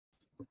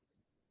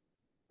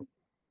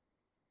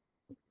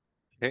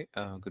Okay,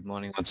 good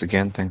morning once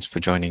again. Thanks for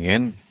joining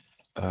in.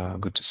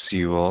 Good to see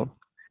you all.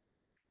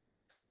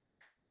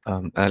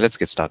 Let's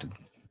get started.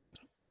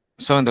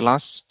 So in the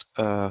last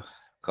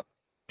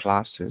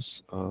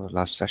classes,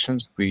 last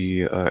sessions,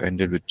 we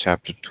ended with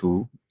chapter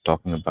 2,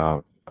 talking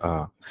about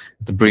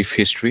the brief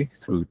history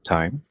through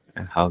time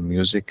and how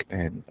music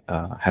and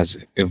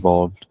has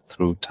evolved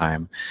through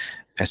time,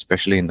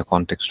 especially in the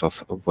context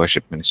of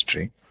worship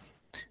ministry.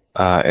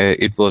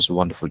 It was a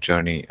wonderful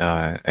journey,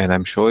 and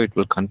I'm sure it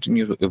will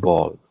continue to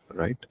evolve,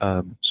 right?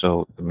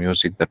 So the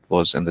music that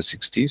was in the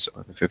 60s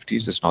or the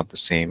 50s is not the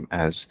same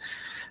as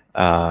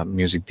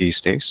music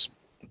these days.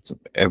 So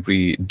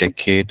every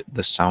decade,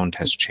 the sound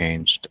has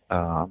changed,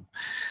 and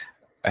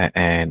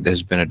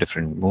there's been a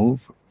different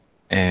move,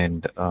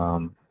 and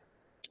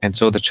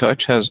so the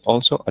church has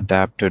also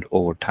adapted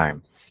over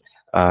time.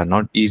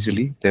 Not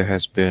easily. There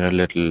has been a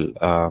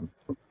little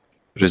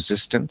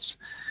resistance,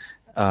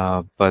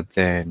 but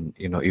then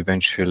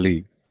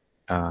eventually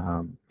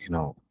you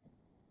know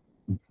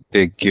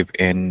they give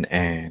in,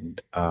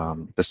 and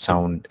the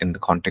sound in the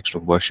context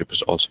of worship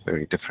is also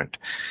very different.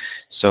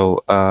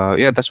 So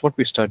yeah, that's what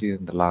we studied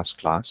in the last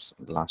class,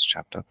 the last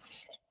chapter.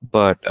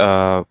 But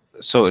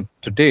so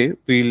today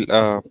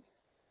we'll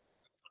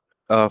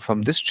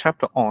from this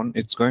chapter on,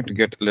 it's going to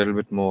get a little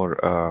bit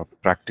more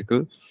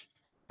practical,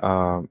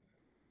 uh,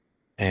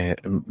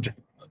 and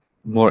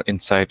more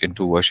insight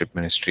into worship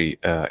ministry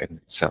in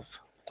itself.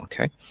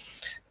 Okay.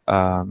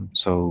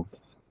 So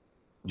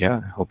yeah,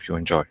 I hope you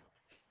enjoy.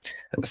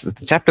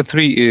 Chapter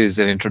 3 is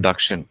an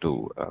introduction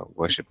to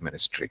worship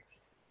ministry.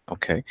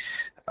 Okay.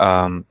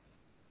 Um,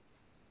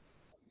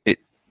 it,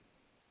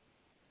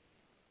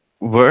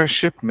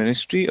 Worship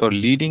ministry or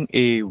leading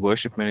a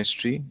worship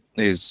ministry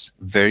is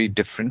very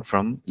different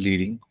from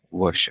leading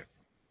worship.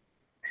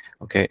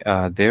 Okay.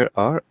 There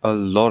are a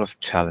lot of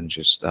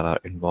challenges that are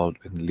involved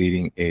in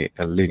leading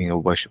a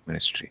worship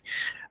ministry,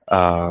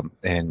 and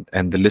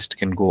the list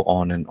can go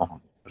on and on,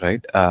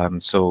 right?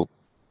 So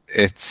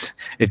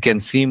it can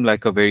seem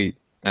like a very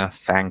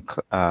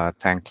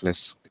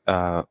thankless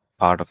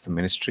part of the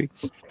ministry.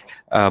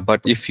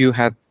 But if you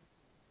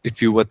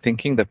were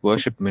thinking that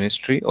worship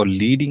ministry or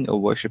leading a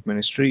worship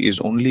ministry is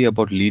only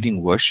about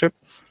leading worship,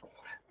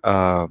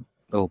 uh,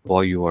 oh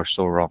boy, you are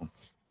so wrong.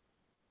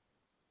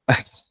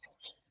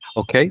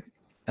 Okay.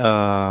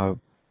 Uh,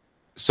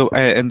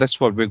 and that's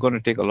what we're going to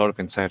take a lot of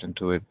insight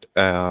into it.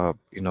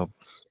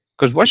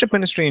 Because worship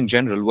ministry,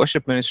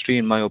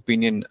 in my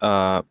opinion,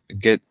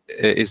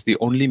 is the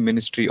only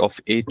ministry of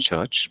a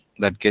church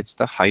that gets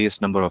the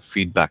highest number of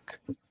feedback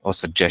or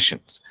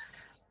suggestions,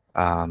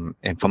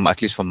 and from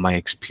at least from my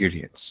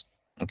experience.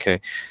 Okay,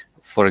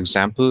 for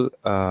example,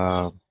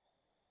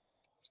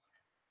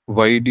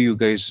 why do you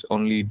guys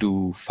only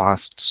do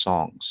fast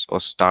songs or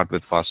start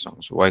with fast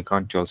songs? Why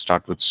can't you all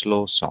start with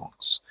slow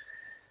songs?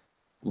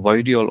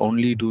 Why do you all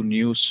only do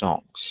new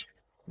songs?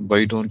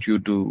 Why don't you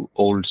do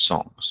old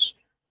songs,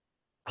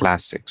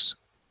 classics?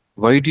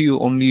 Why do you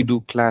only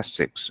do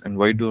classics, and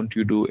why don't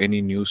you do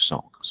any new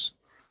songs?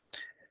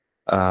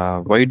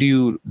 Why do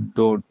you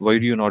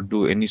not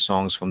do any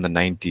songs from the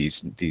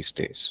 90s these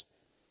days,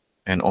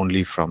 and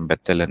only from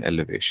Bethel and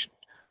Elevation?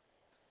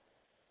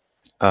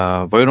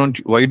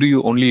 Why do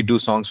you only do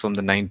songs from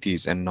the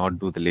 90s and not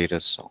do the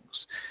latest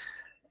songs?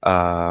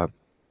 Uh,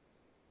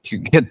 you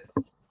get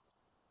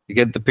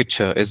the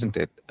picture, isn't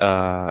it?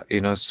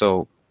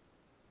 So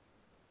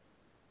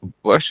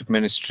worship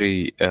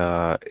ministry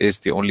is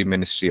the only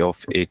ministry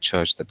of a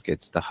church that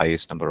gets the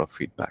highest number of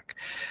feedback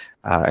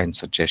and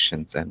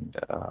suggestions, and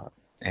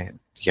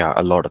yeah,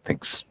 a lot of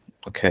things.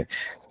 Okay.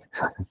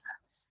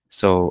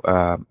 So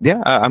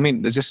yeah, I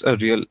mean, there's just a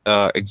real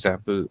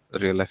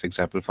real life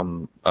example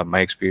from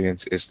my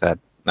experience is that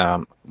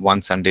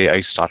one Sunday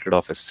I started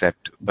off a set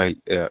by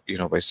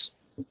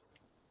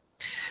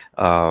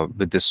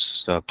with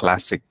this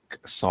classic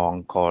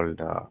song called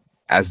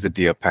 "As the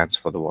Deer Pants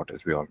for the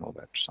Waters." We all know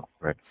that song,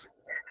 right?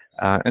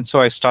 And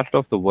so I started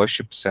off the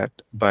worship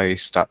set by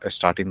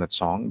starting that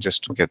song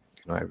just to get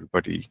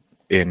everybody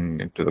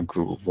into the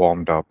groove,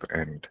 warmed up,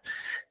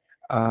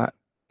 uh,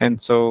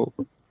 and so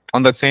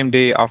on that same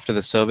day after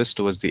the service,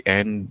 towards the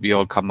end, we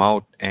all come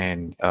out,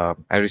 and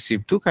I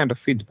received two kind of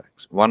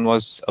feedbacks. One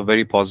was a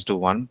very positive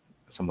one.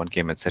 Someone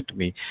came and said to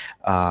me,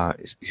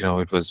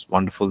 it was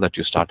wonderful that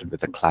you started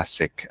with a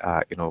classic,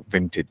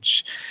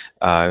 vintage.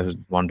 It was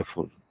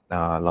wonderful.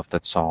 I love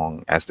that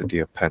song, "As the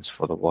Deer Pants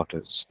for the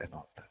Waters," and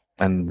all that.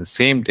 And the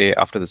same day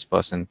after this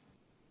person,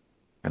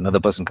 another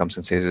person comes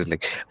and says,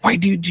 like, "Why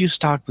do you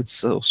start with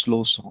so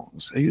slow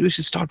songs? You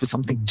should start with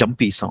something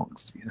jumpy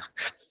songs."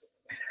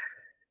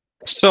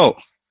 So,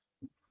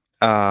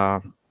 uh,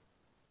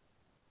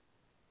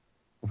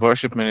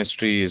 worship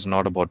ministry is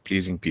not about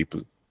pleasing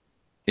people.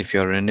 If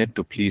you're in it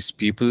to please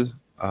people,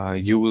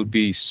 you will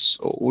be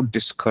so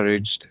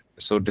discouraged,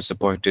 so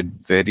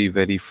disappointed very,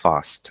 very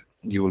fast.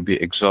 You will be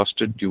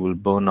exhausted. You will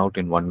burn out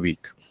in 1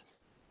 week.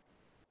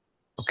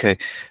 Okay,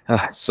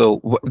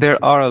 so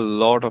there are a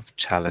lot of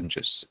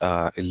challenges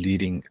in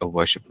leading a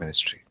worship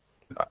ministry.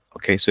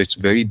 Okay, so it's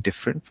very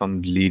different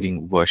from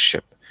leading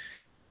worship.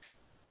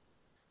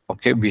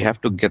 Okay, we have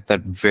to get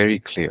that very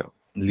clear.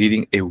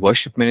 Leading a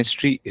worship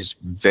ministry is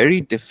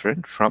very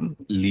different from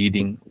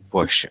leading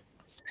worship.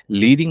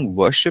 Leading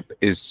worship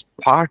is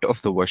part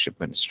of the worship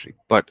ministry,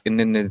 but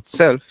in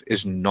itself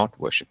is not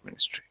worship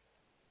ministry.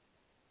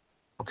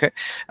 Okay,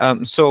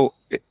 so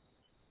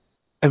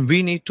and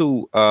we need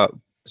to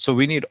so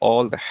we need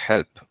all the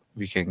help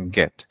we can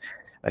get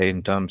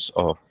in terms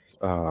of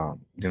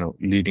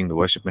leading the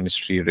worship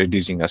ministry,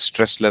 reducing our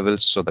stress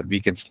levels so that we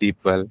can sleep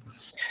well,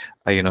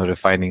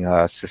 refining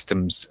our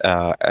systems,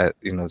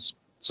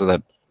 so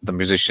that the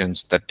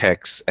musicians, the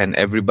techs, and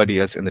everybody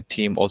else in the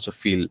team also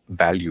feel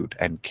valued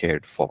and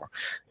cared for.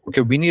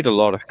 Okay, we need a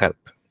lot of help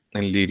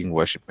in leading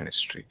worship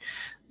ministry,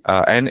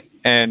 and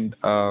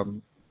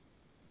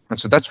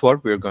so that's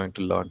what we're going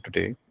to learn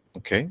today.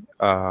 Okay,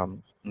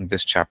 in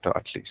this chapter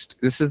at least.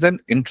 This is an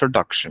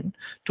introduction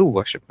to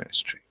worship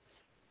ministry.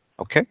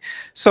 Okay,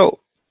 so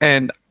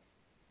and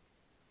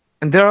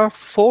there are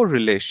four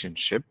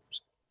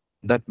relationships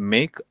that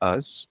make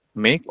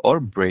or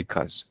break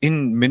us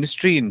in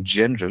ministry in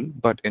general,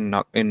 but in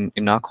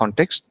our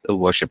context, the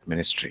worship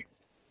ministry.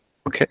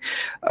 Okay,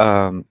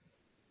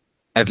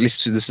 at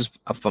least this is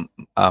from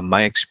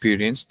my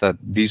experience, that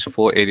these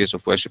four areas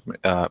of worship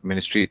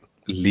ministry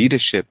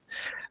leadership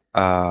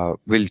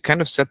will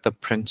kind of set the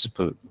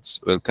principles,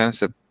 will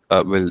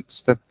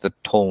set the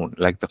tone,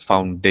 like the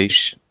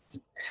foundation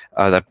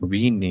that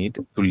we need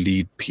to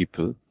lead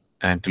people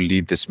and to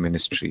lead this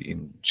ministry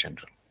in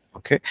general.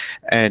 Okay,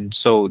 and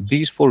so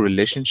these four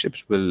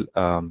relationships will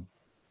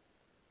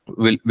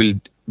will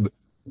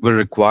will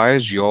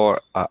requires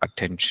your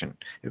attention.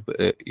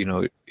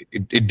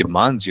 It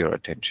demands your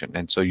attention,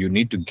 and so you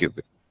need to give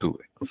it to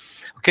it.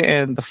 Okay,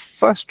 and the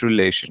first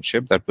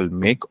relationship that will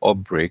make or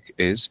break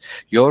is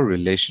your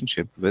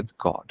relationship with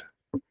God.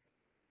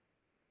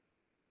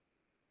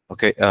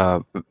 Okay,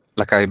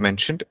 like I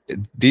mentioned,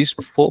 these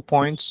 4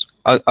 points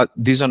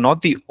these are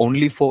not the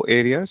only 4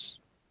 areas,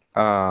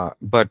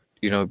 but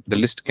the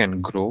list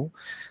can grow.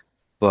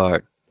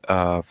 But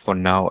for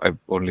now, I've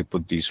only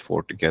put these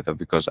 4 together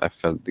because I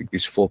felt that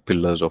these 4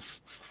 pillars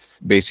of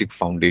basic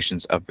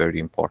foundations are very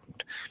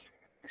important.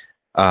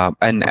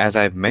 And as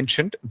I've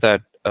mentioned,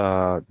 that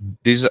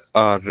these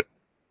are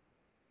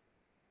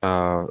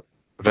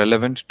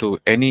relevant to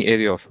any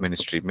area of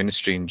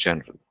ministry in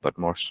general, but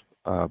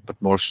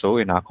more so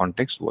in our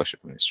context,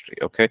 worship ministry.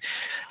 Okay,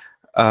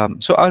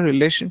 so our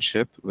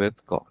relationship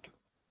with God,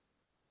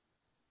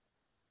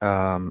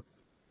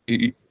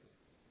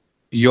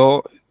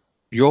 your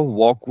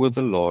walk with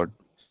the Lord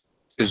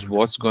is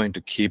what's going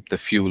to keep the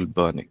fuel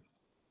burning.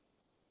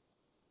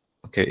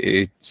 Okay,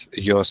 it's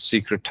your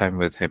secret time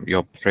with Him,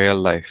 your prayer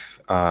life,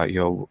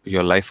 your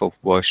life of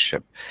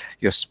worship,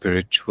 your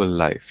spiritual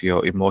life,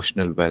 your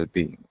emotional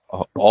well-being.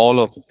 All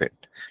of it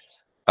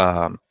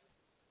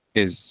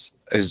is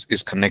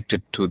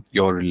connected to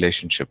your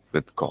relationship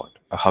with God.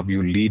 How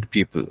you lead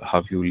people,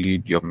 how you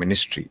lead your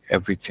ministry,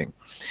 everything,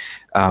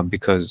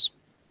 because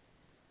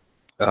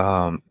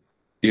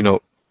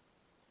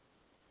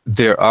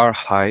there are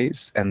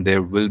highs and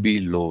there will be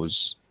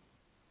lows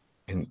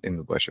in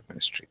the worship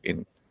ministry,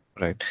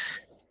 right?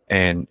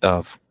 And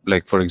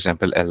like, for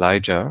example,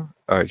 Elijah,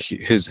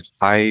 his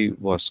high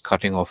was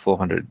cutting off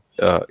 400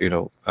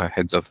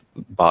 heads of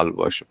Baal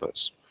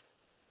worshippers,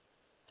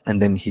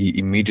 and then he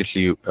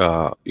immediately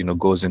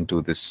goes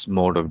into this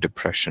mode of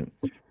depression.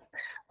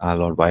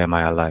 Lord, why am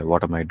I alive?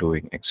 What am I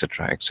doing?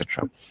 Etc.,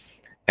 etc.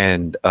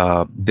 And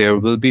there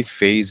will be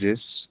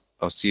phases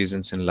or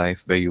seasons in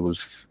life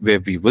where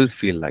we will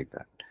feel like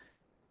that.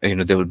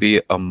 There will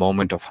be a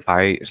moment of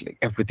high. It's like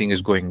everything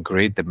is going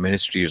great. The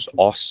ministry is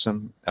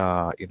awesome.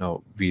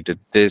 We did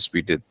this,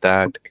 we did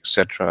that,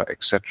 etc.,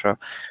 etc.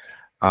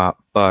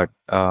 But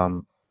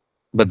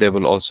there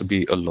will also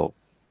be a low,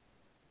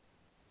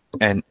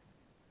 and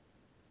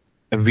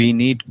we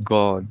need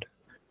God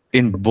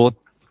in both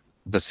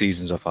the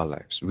seasons of our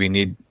lives. We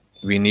need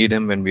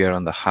Him when we are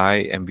on the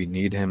high, and we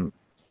need Him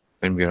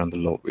when we are on the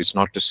low. It's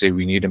not to say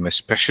we need Him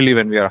especially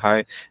when we are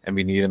high, and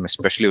we need Him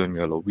especially when we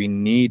are low. We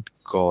need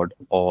God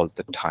all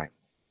the time,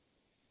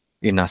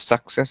 in our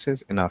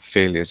successes, in our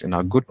failures, in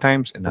our good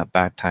times, in our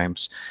bad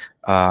times.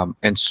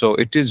 And so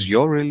it is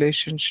your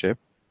relationship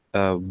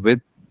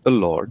with the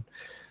Lord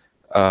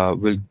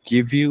will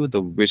give you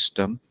the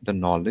wisdom, the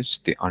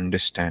knowledge, the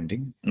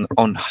understanding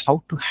on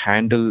how to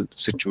handle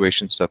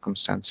situations,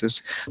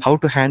 circumstances, how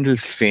to handle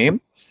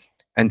fame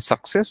and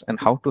success, and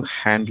how to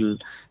handle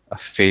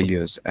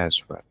failures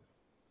as well.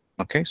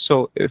 Okay,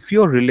 so if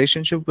your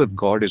relationship with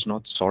God is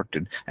not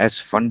sorted, as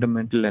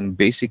fundamental and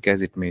basic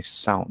as it may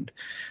sound,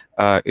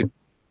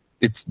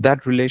 it's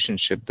that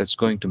relationship that's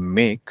going to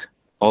make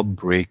or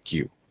break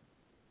you.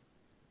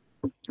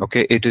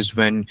 Okay, it is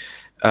when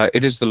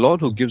it is the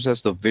Lord who gives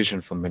us the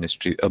vision for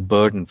ministry, a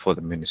burden for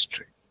the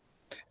ministry.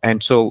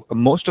 And so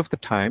most of the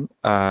time,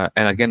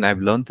 and again, I've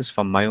learned this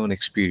from my own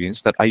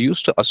experience, that I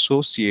used to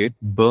associate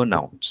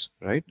burnouts,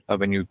 right?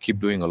 When you keep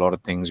doing a lot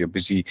of things, you're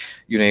busy,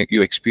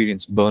 you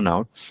experience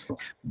burnout.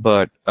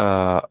 But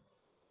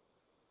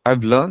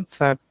I've learned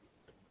that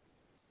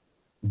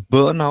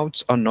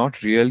burnouts are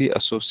not really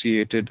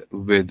associated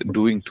with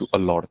doing to a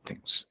lot of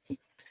things.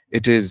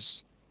 It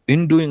is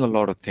in doing a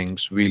lot of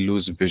things, we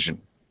lose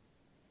vision.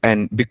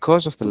 And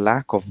because of the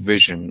lack of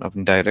vision, of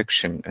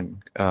direction,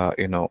 and,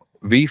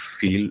 we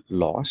feel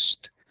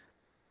lost.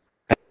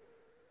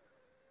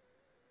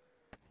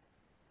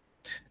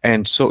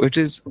 And so it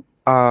is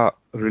our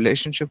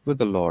relationship with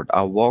the Lord,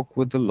 our walk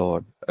with the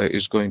Lord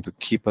is going to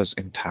keep us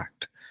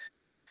intact.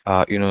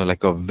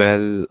 Like a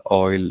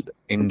well-oiled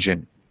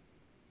engine,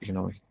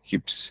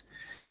 keeps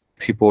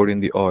he poured in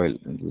the oil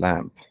and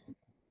lamp,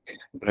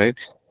 right?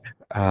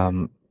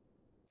 Um,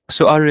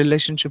 so our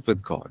relationship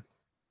with God,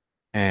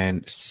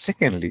 and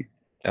secondly,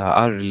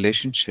 our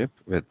relationship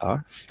with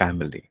our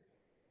family.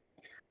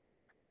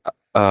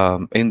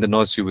 In the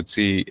notes, you would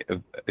see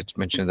it's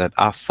mentioned that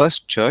our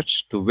first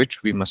church to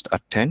which we must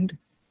attend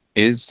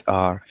is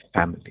our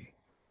family.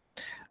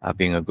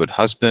 Being a good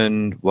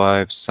husband,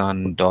 wife,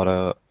 son,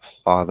 daughter,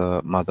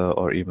 father, mother,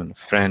 or even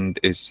friend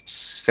is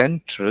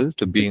central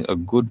to being a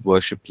good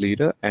worship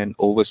leader and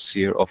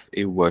overseer of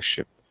a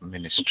worship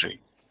ministry.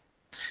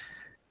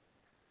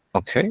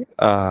 Okay,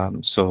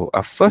 so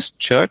our first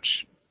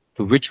church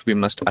to which we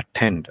must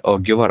attend or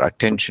give our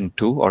attention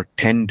to or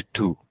tend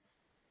to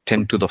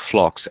the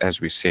flocks, as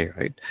we say,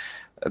 right?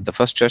 The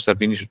first church that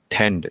we need to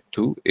tend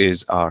to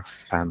is our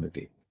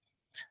family.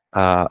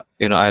 I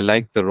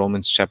like the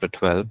Romans chapter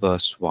 12,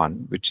 verse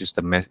 1, which is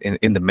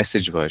in the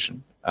message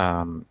version.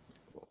 Hold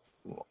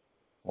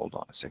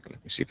on a second.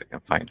 Let me see if I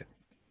can find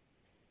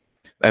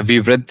it.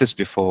 We've read this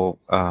before,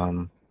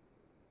 but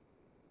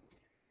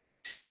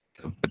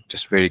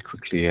just very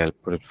quickly, I'll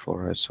put it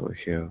for us over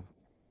here.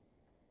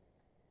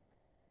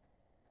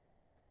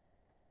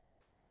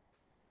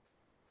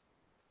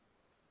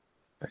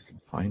 I can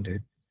find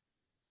it.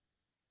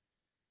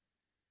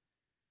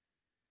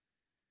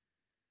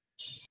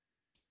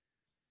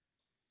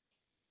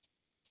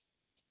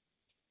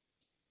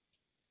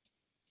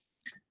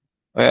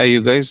 Are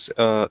you guys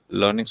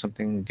learning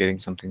something, getting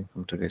something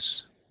from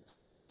today's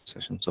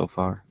session so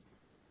far?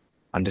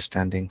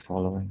 Understanding,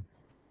 following?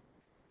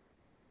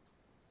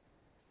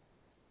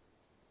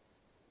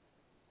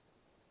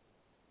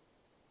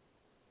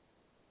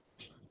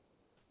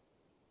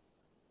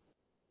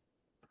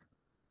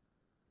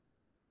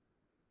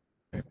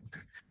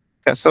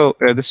 Yeah, so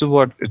this is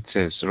what it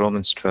says,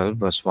 Romans 12,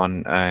 verse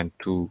 1 and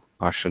 2,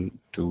 partial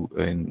 2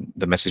 in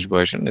the message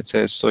version. It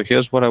says, so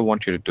here's what I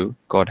want you to do,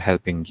 God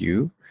helping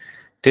you.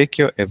 Take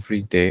your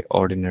everyday,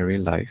 ordinary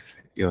life,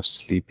 your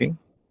sleeping,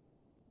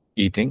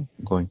 eating,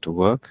 going to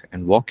work,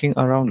 and walking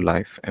around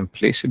life, and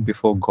place it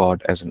before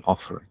God as an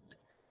offering.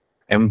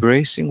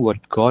 Embracing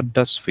what God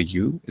does for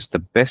you is the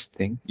best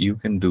thing you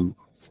can do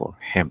for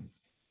Him.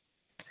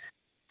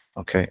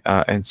 Okay,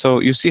 and so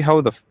you see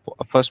how the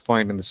first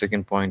point and the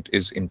second point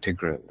is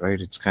integral, right?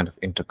 It's kind of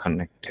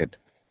interconnected.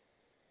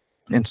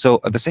 And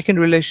so the second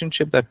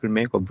relationship that will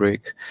make or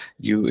break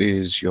you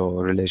is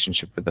your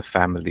relationship with the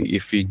family.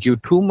 If we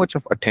give too much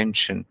of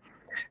attention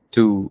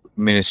to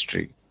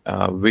ministry,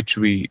 which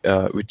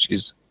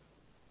is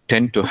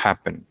tend to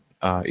happen,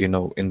 in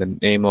the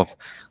name of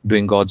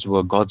doing God's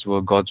work, God's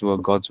work, God's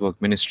work, God's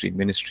work, ministry,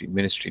 ministry,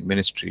 ministry,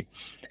 ministry,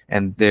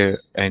 and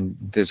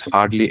there's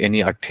hardly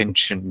any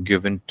attention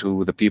given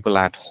to the people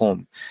at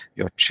home,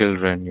 your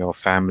children, your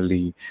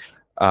family.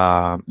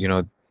 You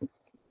know,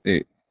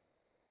 eh,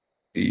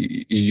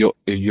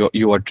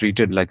 you are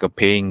treated like a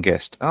paying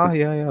guest.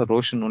 Yeah,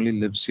 Roshan only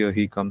lives here.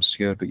 He comes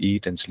here to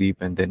eat and sleep,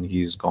 and then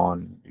he's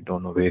gone. You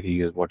don't know where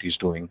he is, what he's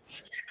doing,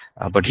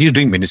 but he's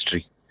doing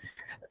ministry.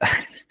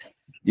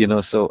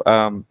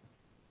 So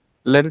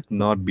let it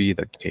not be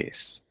the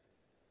case.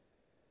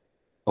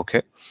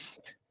 Okay,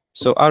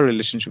 so our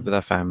relationship with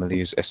our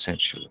family is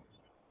essential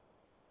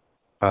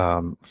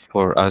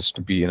for us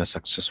to be in a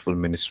successful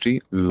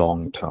ministry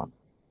long term.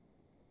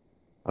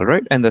 All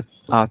right, and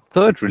our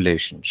third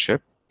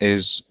relationship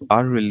is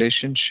our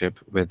relationship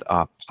with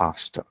our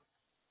pastor.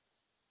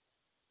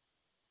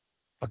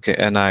 Okay,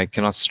 and I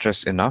cannot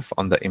stress enough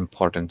on the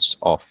importance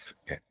of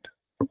it.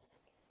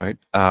 Right.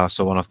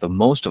 So one of the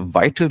most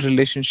vital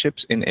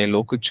relationships in a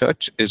local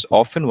church is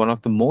often one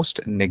of the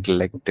most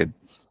neglected.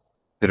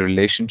 The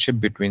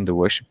relationship between the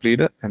worship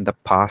leader and the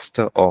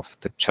pastor of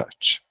the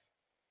church.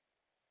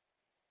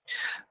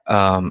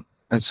 And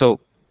so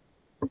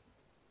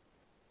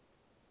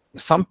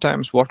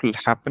sometimes what will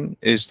happen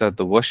is that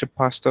the worship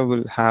pastor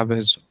will have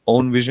his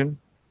own vision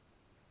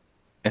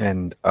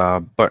and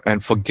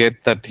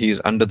forget that he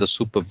is under the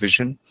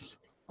supervision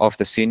of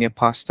the senior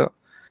pastor,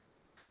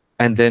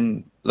 and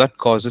then that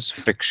causes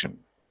friction,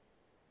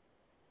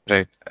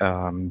 right?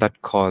 That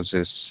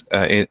causes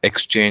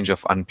exchange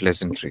of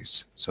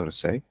unpleasantries, so to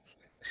say.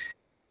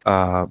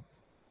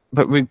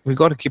 But we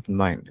got to keep in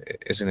mind,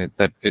 isn't it,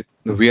 that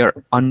we are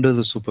under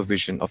the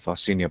supervision of our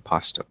senior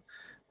pastor.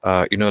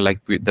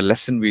 Like the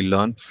lesson we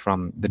learned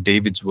from the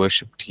David's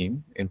worship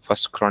team in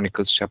First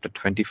Chronicles chapter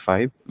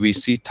 25, we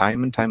see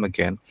time and time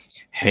again,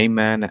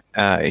 Heman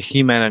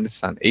and his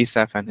son,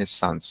 Asaph and his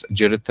sons,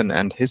 Jeduthun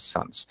and his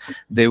sons,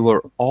 they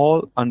were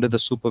all under the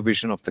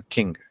supervision of the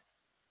king.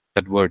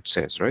 that word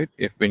says, right?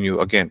 If when you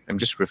again, I'm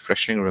just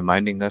refreshing,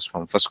 reminding us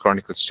from First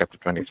Chronicles chapter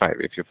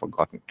 25, if you've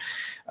forgotten,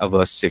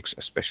 verse 6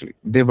 especially.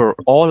 They were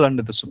all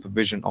under the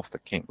supervision of the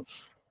king.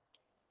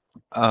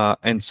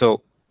 And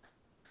so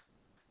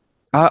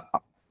our,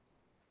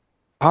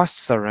 our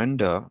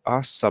surrender,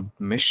 our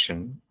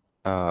submission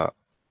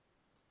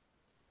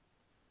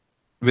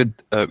with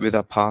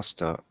our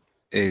pastor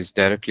is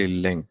directly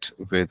linked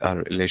with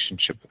our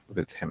relationship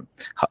with him.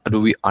 How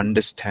do we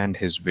understand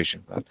his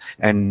vision well,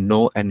 and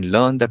know and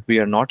learn that we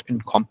are not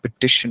in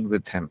competition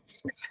with him?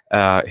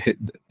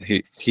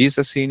 He's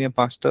a senior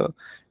pastor.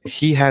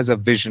 He has a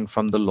vision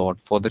from the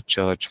Lord for the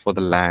church, for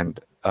the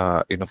land,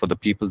 for the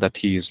people that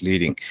he is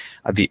leading.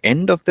 At the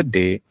end of the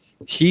day,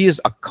 he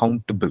is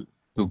accountable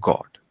to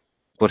God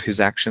for his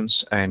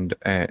actions and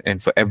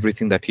for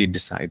everything that he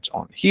decides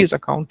on. He is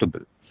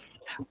accountable.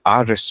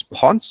 Our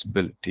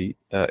responsibility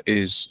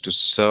is to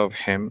serve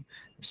him,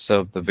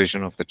 serve the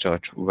vision of the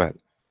church well.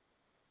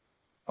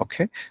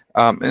 Okay,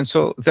 and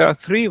so there are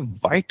three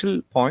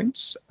vital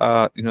points,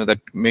 that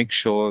make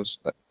sure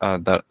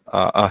that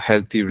a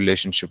healthy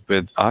relationship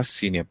with our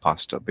senior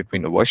pastor,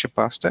 between the worship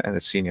pastor and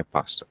the senior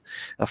pastor.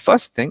 The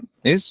first thing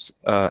is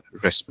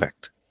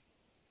respect.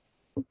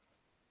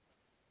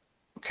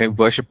 Okay,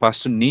 worship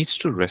pastor needs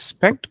to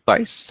respect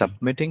by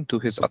submitting to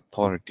his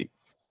authority,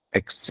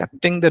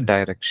 accepting the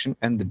direction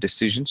and the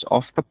decisions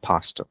of the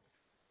pastor.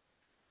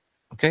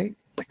 Okay,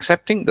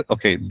 accepting that,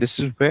 okay, this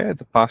is where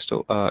the pastor,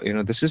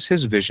 this is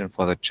his vision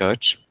for the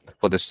church,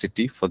 for the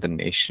city, for the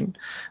nation,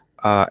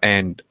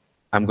 and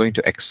I'm going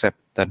to accept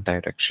that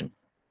direction,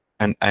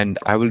 and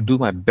I will do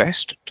my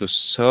best to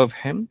serve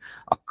him,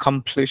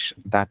 accomplish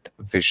that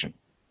vision.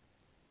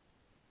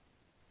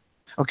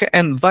 Okay,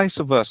 and vice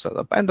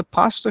versa. And the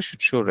pastor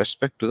should show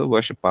respect to the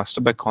worship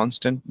pastor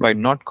by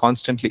not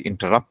constantly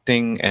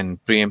interrupting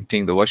and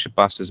preempting the worship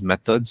pastor's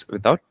methods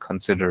without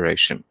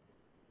consideration.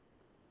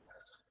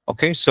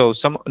 Okay, so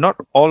not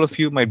all of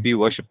you might be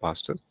worship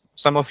pastors.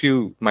 Some of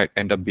you might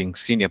end up being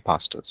senior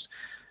pastors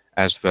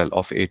as well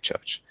of a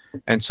church.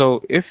 And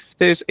so if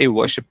there's a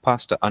worship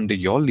pastor under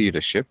your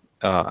leadership,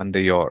 under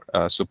your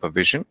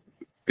supervision,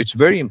 it's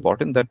very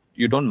important that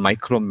you don't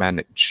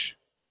micromanage.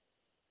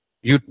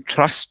 You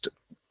trust.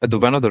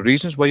 One of the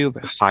reasons why you've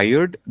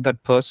hired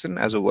that person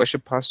as a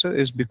worship pastor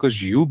is because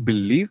you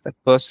believe that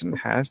person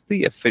has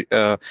the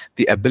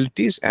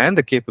abilities and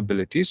the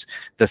capabilities,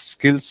 the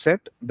skill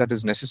set that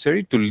is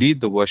necessary to lead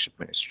the worship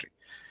ministry.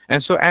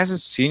 And so as a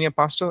senior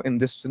pastor in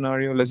this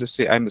scenario, let's just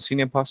say I'm a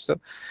senior pastor,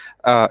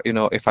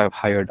 if I've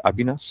hired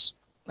Abinas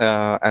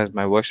as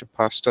my worship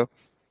pastor,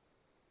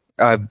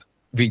 I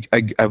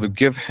will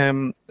give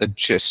him a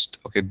gist.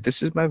 Okay,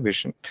 this is my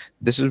vision.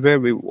 This is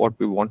what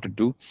we want to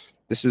do.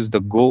 This is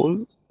the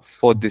goal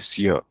for this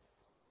year.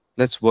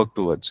 Let's work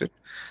towards it.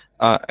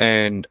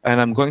 And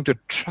I'm going to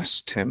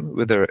trust him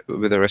with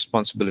the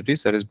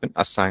responsibilities that has been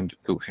assigned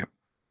to him.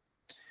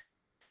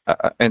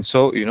 And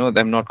so,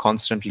 I'm not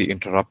constantly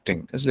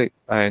interrupting. It's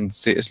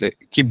like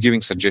keep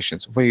giving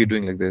suggestions. Why are you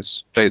doing like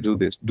this? Try to do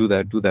this, do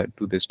that, do that,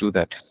 do this, do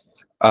that.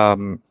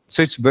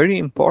 So it's very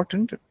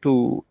important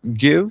to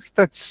give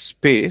that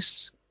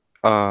space,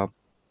 and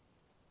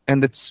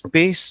that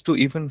space to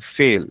even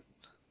fail.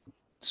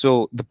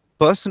 So the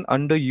person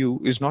under you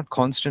is not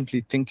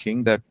constantly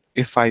thinking that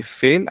if I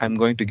fail, I'm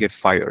going to get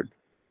fired.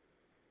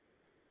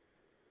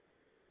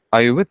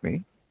 Are you with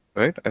me?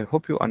 Right? I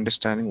hope you're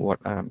understanding what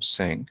I'm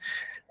saying.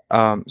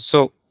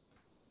 So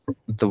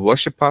the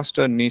worship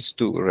pastor needs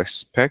to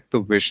respect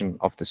the vision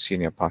of the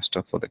senior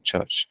pastor for the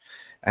church.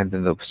 And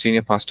then the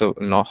senior pastor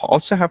will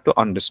also have to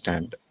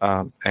understand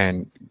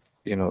and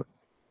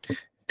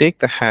take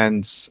the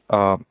hands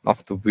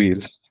of the wheel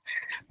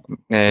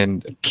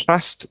and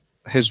trust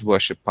his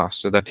worship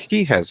pastor that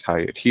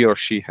he or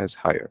she has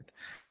hired.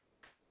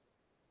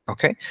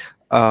 Okay,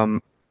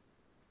 and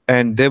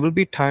there will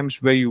be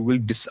times where you will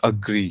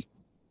disagree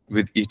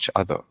with each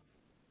other.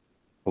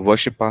 A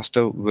worship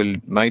pastor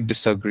might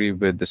disagree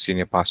with the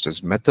senior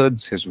pastor's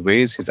methods, his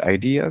ways, his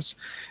ideas,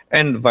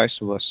 and vice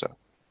versa.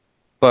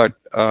 But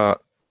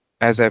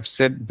as I've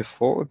said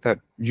before, that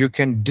you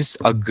can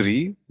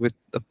disagree with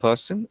the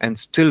person and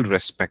still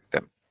respect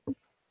them.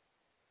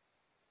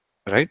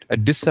 Right? A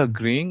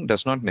disagreeing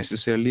does not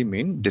necessarily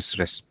mean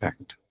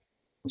disrespect.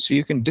 So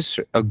you can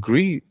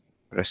disagree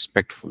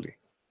respectfully.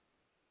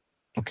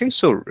 Okay,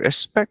 so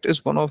respect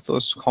is one of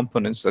those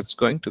components that's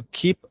going to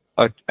keep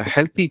a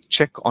healthy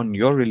check on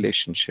your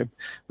relationship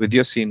with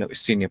your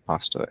senior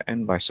pastor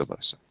and vice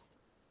versa.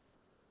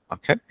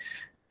 Okay,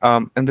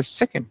 and the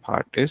second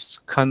part is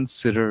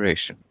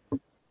consideration.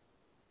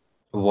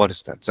 What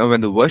is that? So when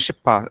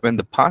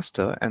the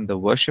pastor and the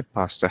worship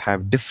pastor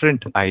have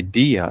different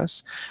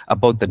ideas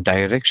about the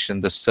direction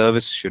the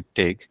service should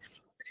take,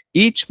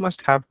 each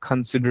must have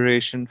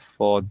consideration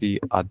for the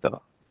other.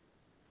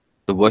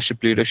 The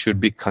worship leader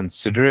should be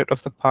considerate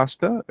of the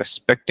pastor,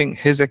 respecting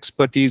his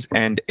expertise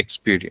and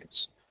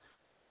experience.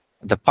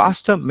 The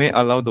pastor may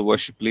allow the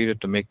worship leader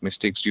to make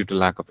mistakes due to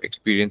lack of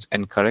experience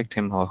and correct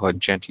him or her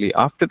gently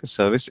after the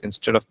service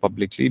instead of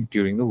publicly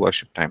during the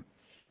worship time.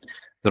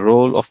 The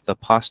role of the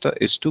pastor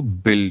is to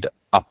build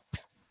up.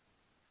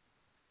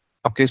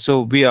 Okay,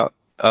 so we are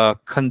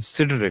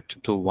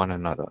considerate to one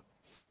another.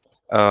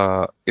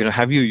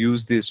 Have you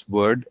used this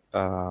word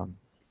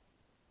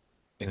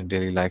in a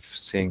daily life,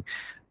 saying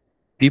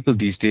people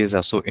these days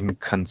are so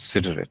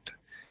inconsiderate?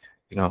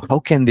 How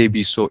can they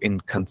be so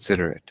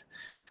inconsiderate?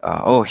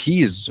 Oh,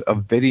 he is a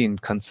very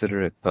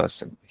inconsiderate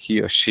person, he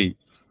or she.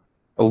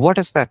 What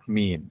does that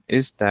mean?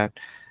 Is that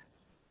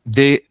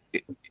they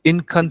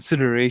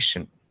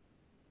inconsideration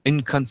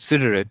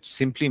inconsiderate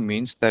simply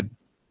means that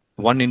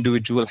one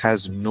individual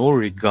has no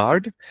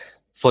regard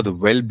for the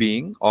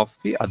well-being of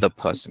the other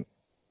person.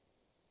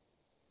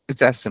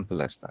 It's as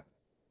simple as that.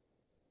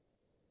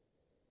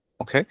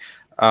 Okay.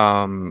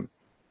 um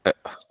uh,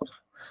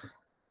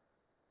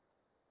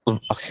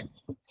 okay.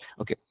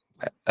 Okay.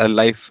 A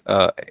life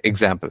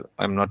example.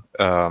 I'm not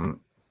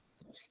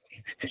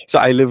So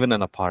I live in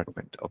an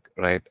apartment, okay,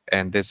 right?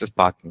 And there's this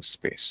parking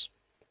space.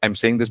 I'm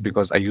saying this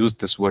because I used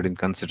this word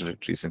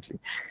inconsiderate recently.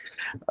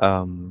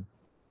 um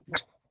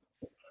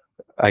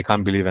I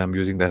can't believe I'm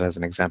using that as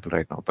an example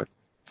right now, but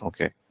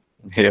okay,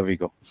 here we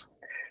go.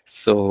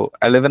 So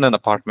I live in an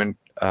apartment.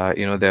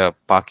 There are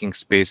parking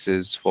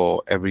spaces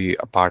for every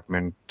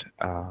apartment.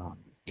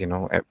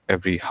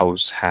 Every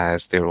house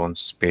has their own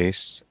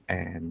space,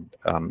 and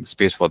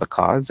space for the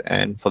cars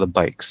and for the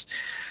bikes.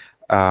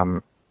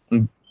 Um,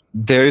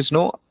 there is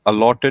no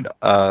allotted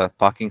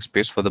parking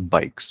space for the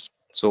bikes.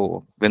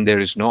 So when there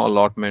is no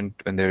allotment,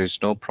 when there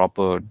is no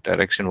proper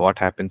direction, what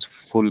happens?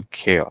 Full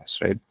chaos,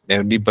 right?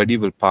 Everybody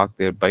will park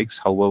their bikes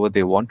however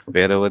they want,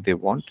 wherever they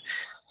want,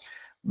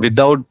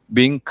 without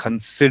being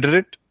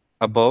considerate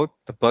about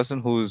the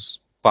person who's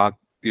parked,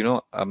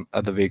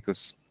 other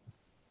vehicles.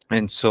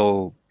 And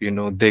so,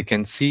 they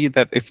can see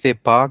that if they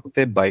park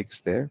their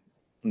bikes there,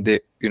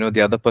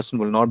 the other person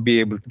will not be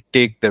able to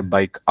take their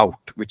bike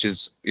out, which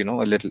is, a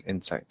little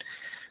inside.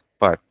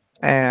 But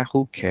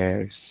who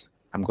cares?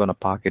 I'm gonna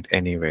park it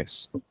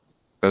anyways,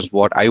 because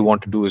what I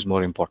want to do is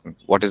more important.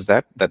 What is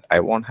that? That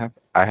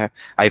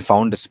I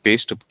found a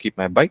space to keep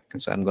my bike,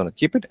 so I'm gonna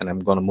keep it, and I'm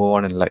gonna move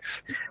on in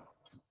life.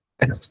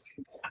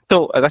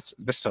 So that's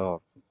just a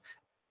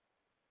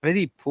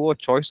very poor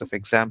choice of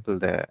example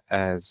there,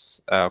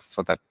 as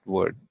for that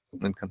word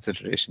in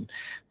consideration.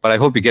 But I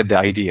hope you get the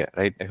idea,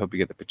 right? I hope you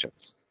get the picture.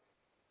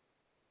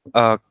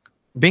 Uh,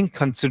 Being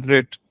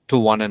considerate to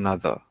one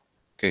another.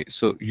 Okay,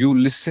 so you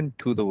listen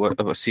to the word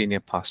of a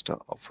senior pastor,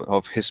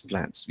 of his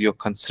plans. You're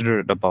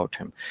considerate about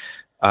him,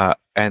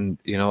 and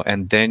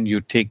then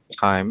you take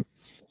time.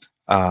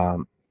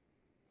 Um,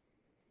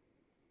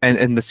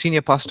 and the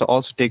senior pastor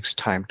also takes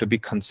time to be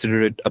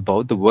considerate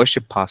about the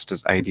worship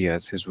pastor's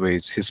ideas, his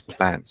ways, his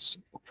plans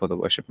for the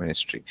worship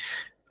ministry.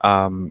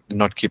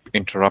 Not keep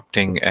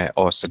interrupting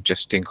or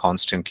suggesting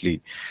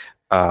constantly,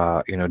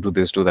 do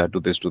this, do that, do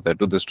this, do that,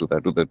 do this, do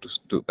that, do that,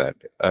 do that.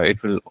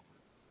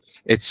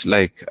 It's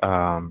like,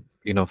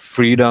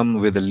 freedom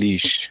with a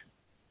leash.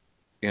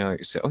 You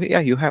say, okay,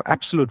 yeah, you have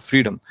absolute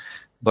freedom,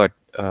 but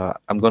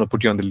I'm going to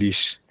put you on the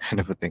leash and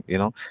everything,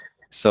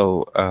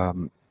 So,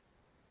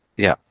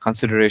 yeah,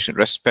 consideration,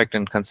 respect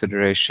and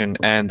consideration,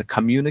 and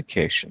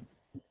communication,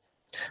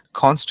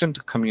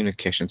 constant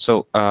communication.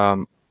 So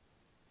I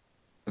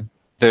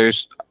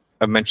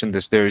mentioned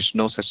this, there is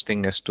no such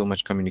thing as too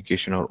much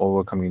communication or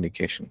over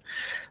communication.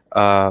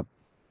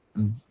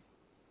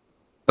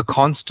 A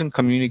constant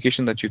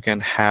communication that you can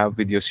have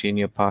with your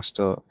senior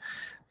pastor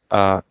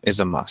is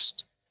a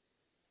must,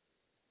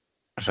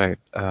 right?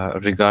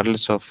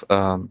 Regardless of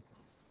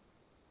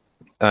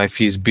if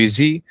he's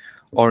busy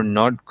or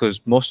not,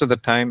 because most of the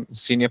time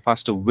senior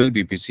pastor will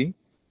be busy,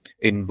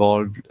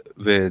 involved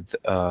with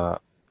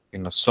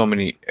so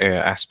many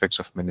aspects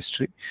of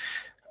ministry.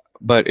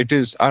 But it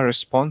is our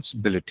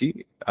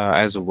responsibility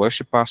as a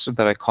worship pastor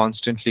that I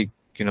constantly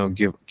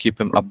keep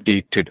him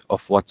updated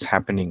of what's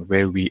happening,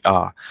 where we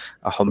are,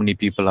 how many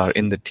people are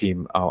in the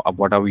team,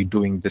 what are we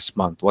doing this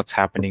month, what's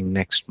happening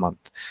next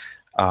month,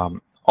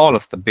 all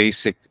of the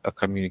basic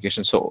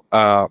communication. So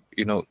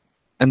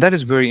and that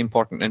is very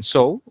important. And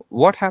so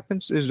what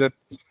happens is that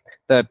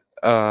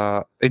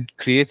it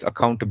creates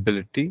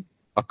accountability,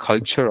 a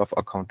culture of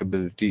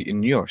accountability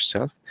in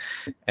yourself.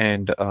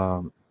 And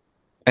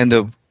and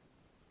the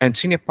and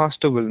senior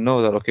pastor will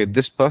know that, okay,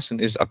 this person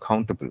is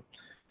accountable,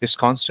 is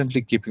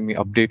constantly keeping me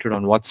updated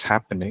on what's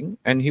happening,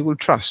 and he will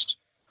trust.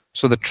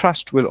 So the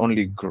trust will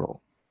only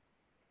grow,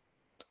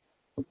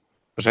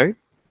 right?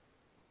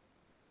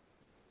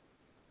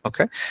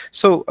 Okay,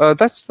 so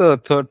that's the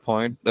third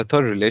point, the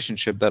third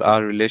relationship, that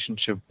our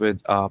relationship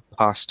with our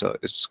pastor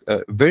is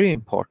very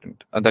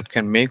important, and that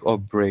can make or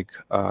break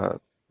the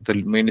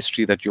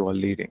ministry that you are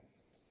leading.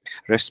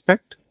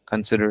 Respect,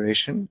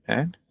 consideration,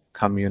 and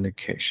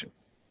communication.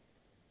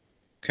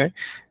 Okay,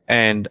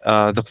 and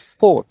the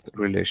fourth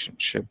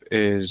relationship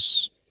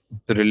is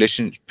the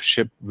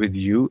relationship with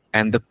you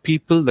and the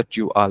people that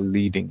you are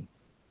leading,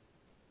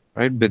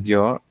 right? With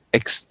your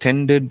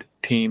extended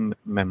team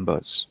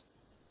members.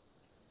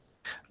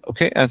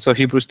 Okay, and so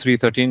Hebrews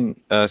 3:13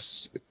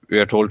 we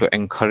are told to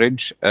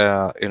encourage,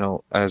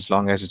 as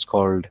long as it's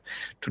called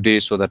today,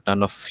 so that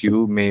none of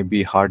you may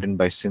be hardened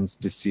by sin's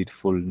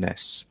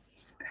deceitfulness.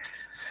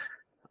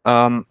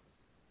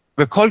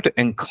 We're called to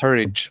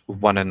encourage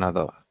one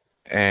another,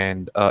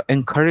 and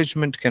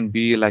encouragement can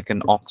be like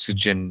an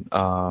oxygen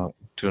to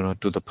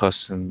the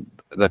person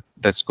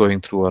that's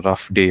going through a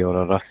rough day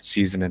or a rough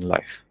season in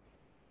life,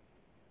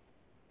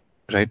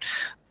 right?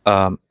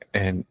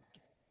 And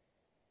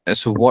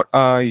so what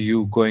are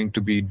you going to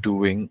be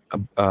doing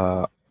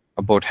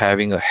about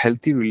having a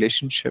healthy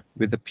relationship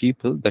with the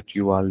people that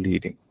you are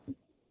leading?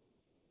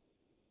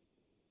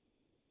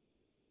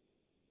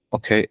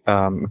 Okay,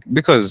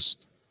 because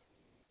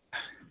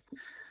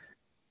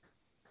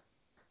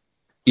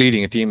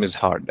leading a team is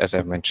hard, as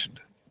I've mentioned,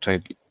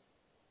 right?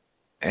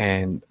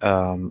 And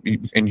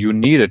you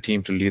need a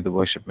team to lead the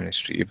worship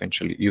ministry.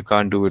 Eventually, you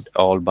can't do it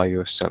all by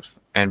yourself.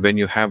 And when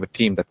you have a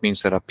team, that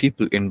means there are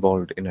people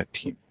involved in a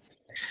team,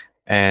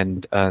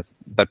 and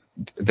that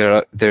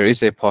there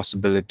is a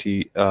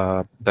possibility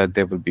that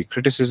there will be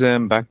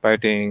criticism,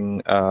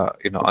 backbiting,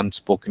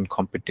 unspoken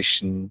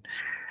competition,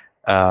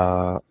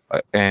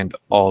 and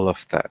all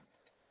of that.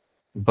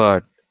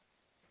 But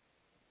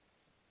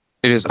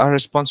it is our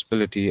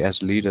responsibility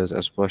as leaders,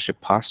 as worship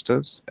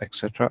pastors,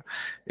 etc.,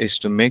 is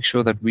to make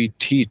sure that we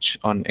teach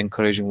on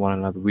encouraging one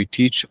another. We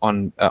teach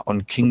on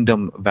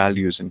kingdom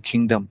values and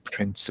kingdom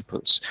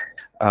principles.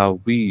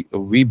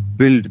 We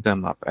build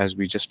them up, as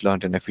we just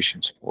learned in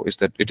Ephesians 4. Is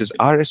that it is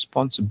our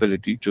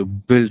responsibility to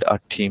build our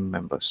team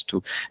members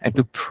and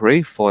to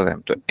pray for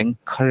them, to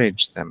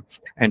encourage them,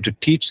 and to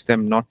teach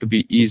them not to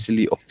be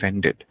easily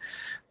offended.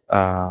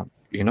 And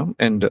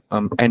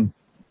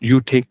you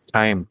take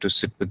time to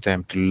sit with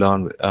them, to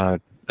learn,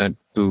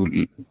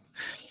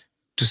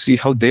 to see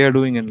how they are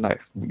doing in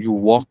life. You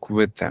walk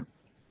with them.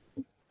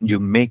 You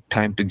make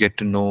time to get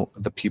to know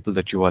the people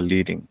that you are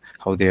leading,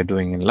 how they are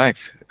doing in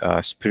life,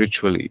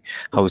 spiritually,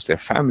 how is their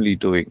family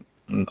doing.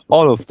 And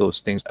all of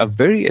those things are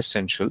very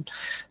essential,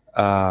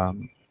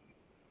 um,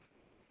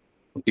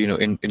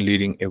 in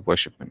leading a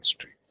worship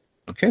ministry.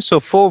 Okay, so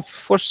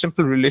for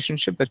simple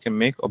relationship that can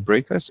make or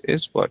break us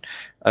is what?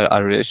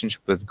 Our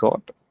relationship with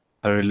God,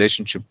 our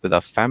relationship with our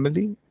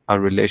family,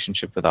 our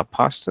relationship with our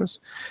pastor,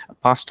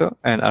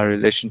 and our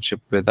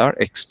relationship with our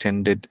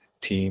extended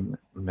team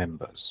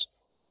members.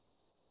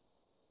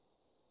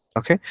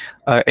 Okay,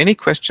 any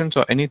questions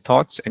or any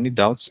thoughts, any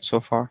doubts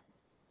so far?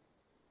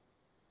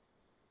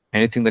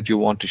 Anything that you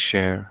want to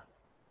share?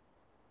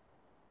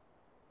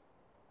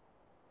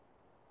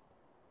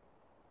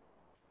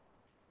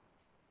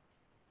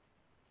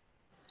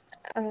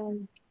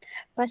 Um,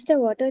 Pastor,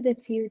 what are the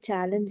few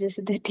challenges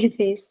that you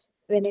face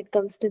when it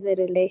comes to the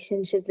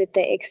relationship with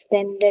the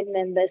extended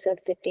members of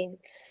the team?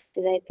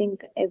 Because I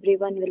think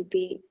everyone will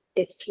be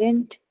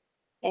different,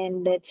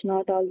 and it's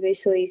not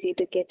always so easy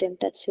to get in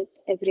touch with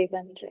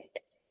everyone, right?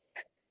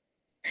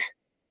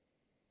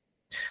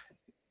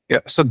 Yeah,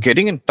 so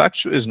getting in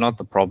touch is not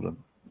the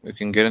problem. You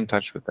can get in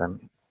touch with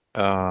them.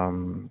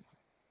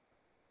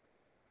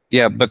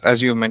 Yeah, but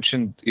as you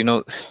mentioned,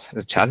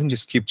 the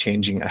challenges keep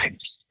changing.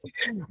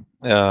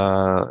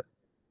 uh,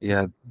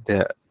 yeah,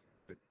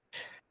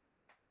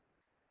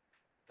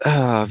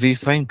 we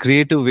find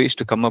creative ways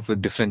to come up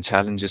with different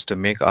challenges to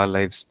make our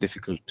lives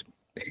difficult.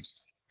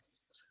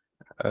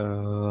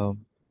 Uh,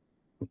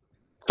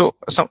 so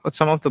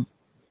some of the,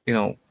 you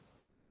know,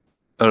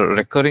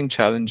 recurring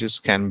challenges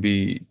can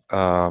be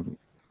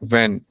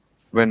when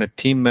a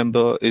team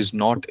member is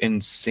not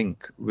in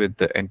sync with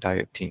the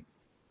entire team.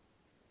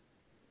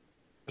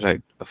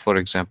 Right. For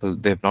example,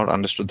 they've not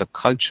understood the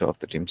culture of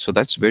the team. So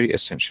that's very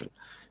essential.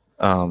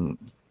 Um,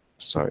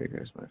 Sorry,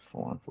 guys, my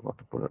phone, I forgot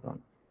to put it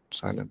on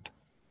silent.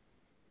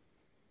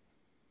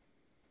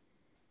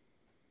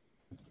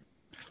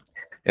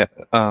 Yeah.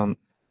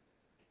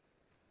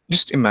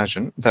 Just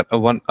imagine that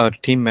a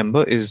team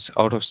member is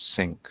out of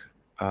sync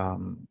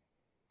from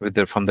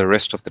the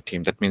rest of the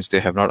team. That means they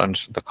have not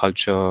understood the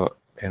culture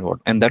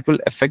and that will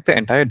affect the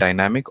entire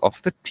dynamic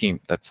of the team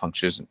that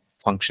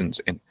functions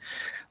in.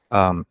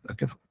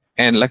 Okay.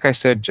 And like I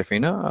said,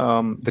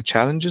 Jafina, the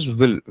challenges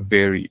will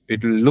vary.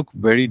 It will look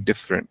very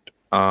different.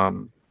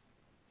 And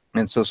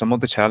so some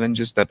of the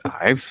challenges that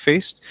I've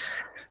faced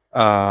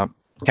uh,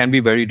 can be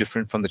very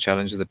different from the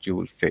challenges that you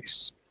will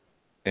face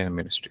in a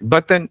ministry.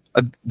 But then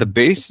the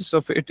basis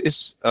of it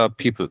is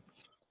people.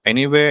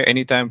 Anywhere,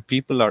 anytime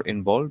people are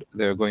involved,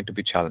 there are going to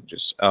be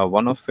challenges.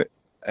 One of it,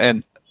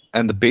 and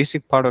the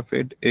basic part of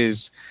it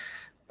is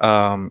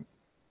um,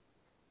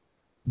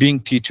 being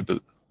teachable.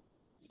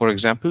 For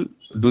example,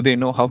 do they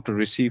know how to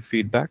receive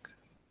feedback,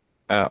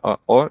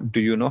 or do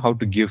you know how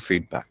to give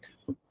feedback?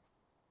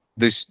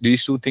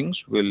 These two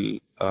things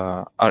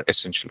are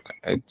essential.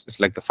 It's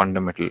like the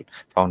fundamental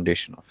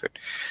foundation of it.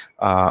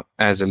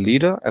 As a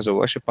leader, as a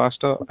worship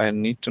pastor, I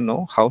need to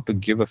know how to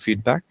give a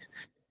feedback,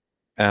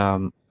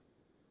 um,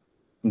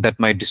 that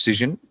my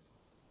decision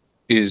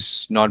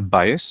is not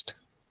biased.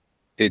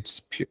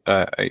 It's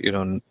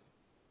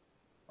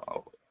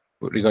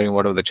regarding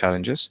what are the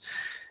challenges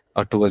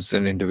towards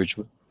an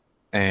individual,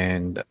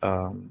 and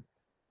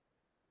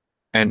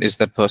And is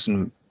that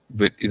person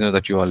with,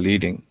 that you are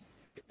leading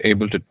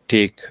able to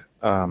take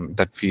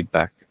that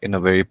feedback in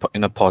a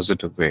in a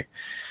positive way?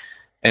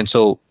 And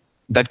so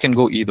that can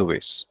go either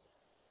ways.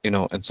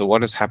 And so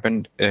what has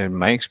happened in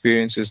my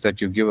experience is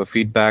that you give a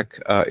feedback,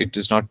 it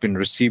has not been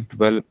received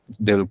well,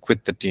 they will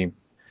quit the team.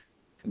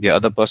 The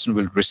other person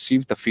will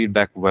receive the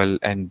feedback well,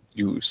 and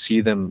you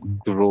see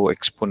them grow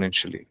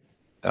exponentially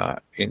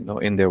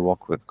in their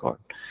walk with God.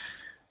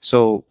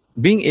 So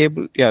being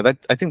able, yeah,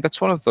 that I think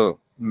that's one of the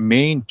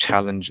main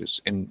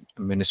challenges in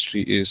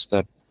ministry, is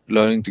that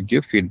learning to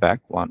give feedback,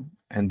 one,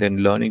 and then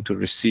learning to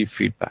receive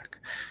feedback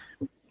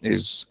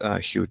is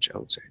huge, I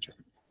would say.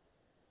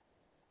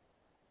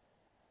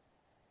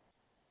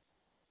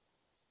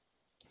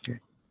 Okay.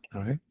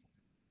 All right.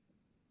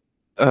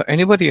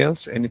 Anybody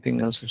else?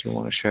 Anything else that you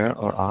want to share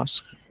or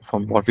ask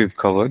from what we've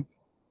covered?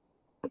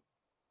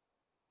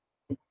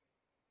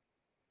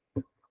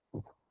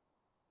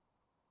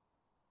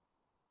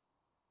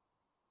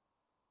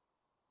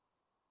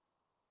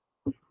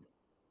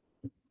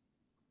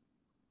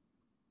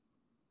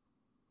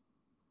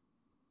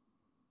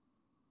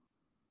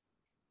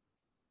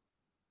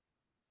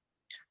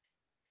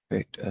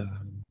 Wait,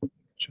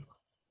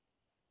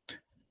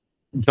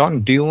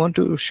 John, do you want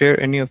to share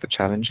any of the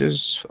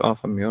challenges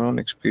from your own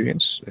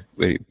experience, like,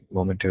 very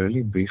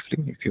momentarily,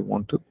 briefly, if you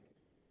want to?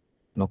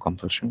 No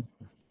compulsion.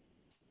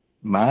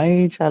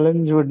 My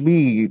challenge would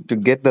be to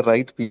get the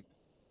right people.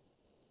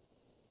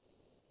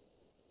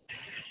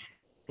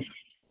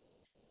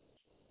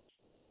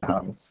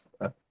 Uh,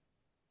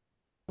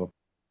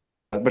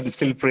 but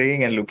still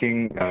praying and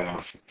looking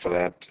for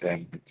that.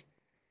 And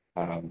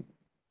um,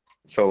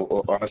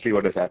 so honestly,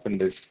 what has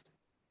happened is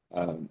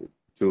um,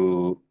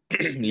 to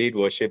lead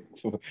worship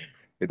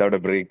without a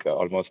break,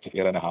 almost a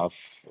year and a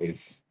half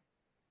is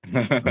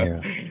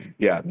Yeah.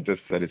 yeah, that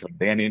is one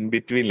thing. And in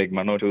between, like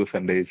one or two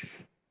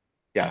Sundays,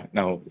 yeah,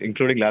 now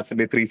including last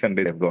Sunday, 3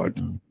 Sundays I've got.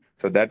 Mm.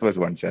 So that was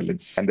one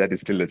challenge, and that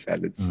is still a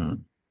challenge. Mm.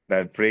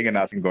 That praying and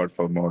asking God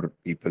for more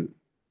people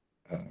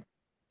uh,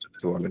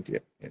 to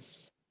volunteer.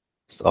 Yes.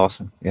 It's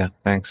awesome. Yeah.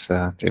 Thanks,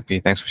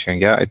 JP. Thanks for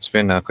sharing. Yeah, it's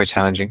been quite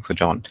challenging for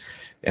John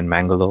in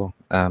Bangalore.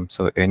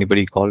 So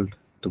anybody called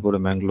to go to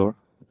Bangalore,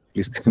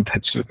 please get in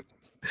touch with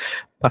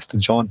Pastor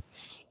John.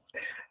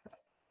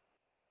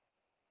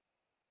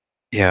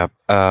 Yeah.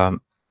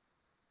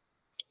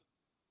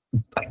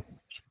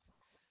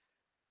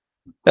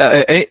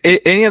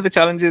 Any other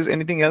challenges?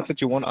 Anything else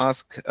that you want to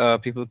ask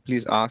people?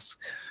 Please ask.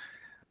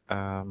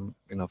 From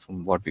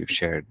what we've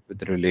shared with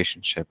the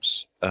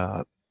relationships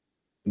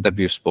that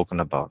we've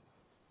spoken about.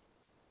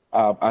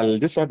 I'll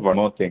just add one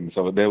more thing.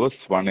 So there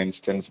was one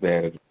instance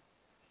where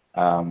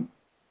um,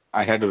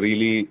 I had to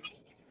really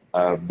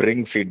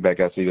bring feedback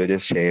as we were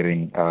just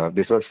sharing.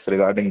 This was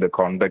regarding the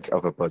conduct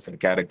of a person,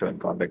 character and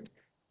conduct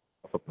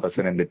of a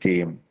person in the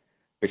team,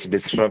 which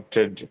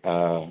disrupted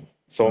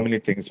so many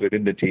things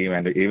within the team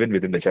and even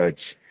within the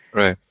church.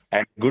 Right.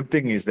 And good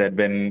thing is that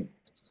when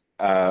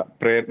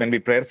we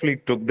prayerfully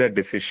took that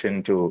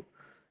decision to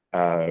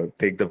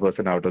take the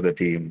person out of the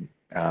team,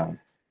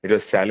 it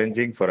was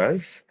challenging for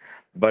us.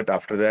 But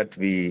after that,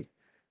 we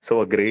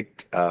saw a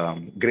great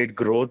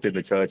growth in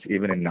the church,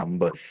 even in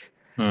numbers.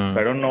 So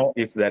I don't know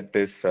if that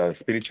is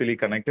spiritually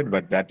connected,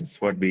 but that is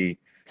what we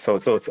saw.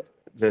 So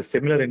the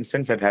similar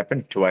instance had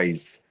happened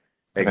twice.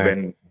 Like Right.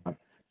 when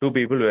two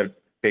people were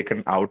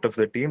taken out of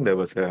the team, there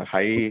was a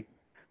high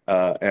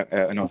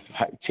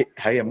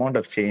amount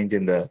of change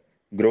in the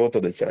growth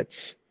of the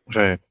church.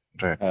 Right.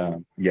 Right.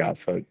 Yeah,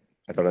 so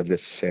I thought I'd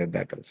just share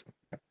that also.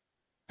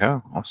 Yeah.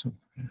 Awesome.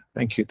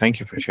 Thank you. Thank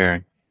you for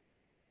sharing.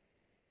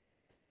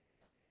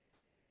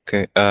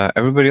 Okay.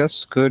 Everybody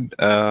else good?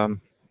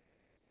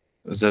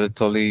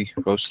 Zelatoli,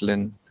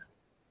 Rosalind,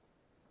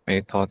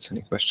 any thoughts?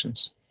 Any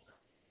questions?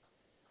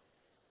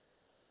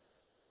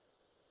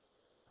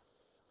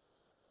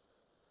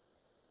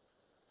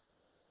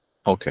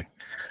 Okay.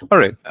 All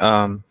right.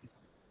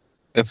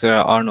 If there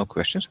are no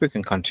questions, we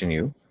can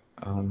continue.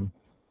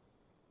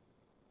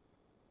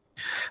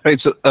 Right.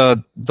 So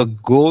the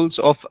goals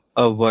of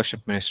a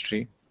worship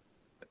ministry,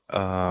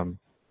 it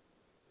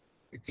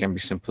can be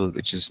simple,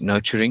 which is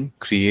nurturing,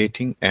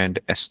 creating, and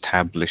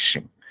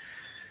establishing.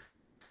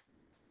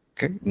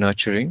 Okay.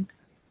 Nurturing.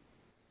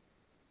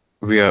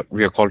 We are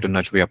called to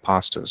nurture. We are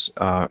pastors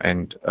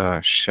and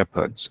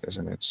shepherds,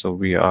 isn't it? So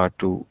we are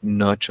to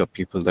nurture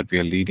people that we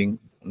are leading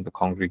in the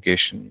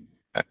congregation,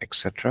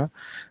 etc.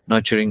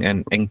 Nurturing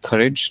an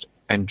encouraged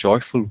and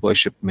joyful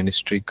worship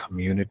ministry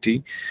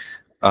community,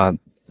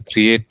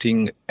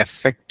 creating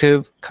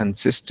effective,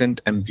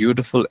 consistent, and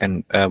beautiful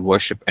and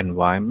worship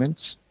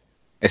environments,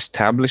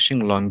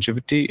 establishing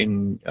longevity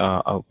in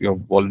your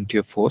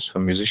volunteer force for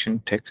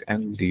musician, tech,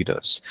 and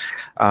leaders.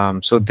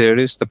 So there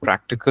is the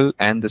practical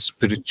and the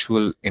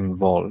spiritual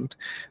involved.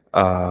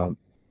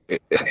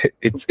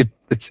 It's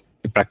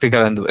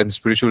practical and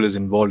spiritual is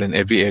involved in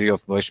every area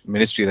of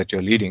ministry that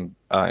you're leading,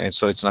 and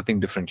so it's nothing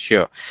different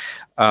here.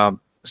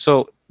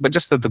 But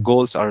just that the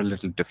goals are a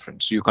little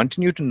different. So you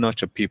continue to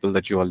nurture people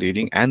that you are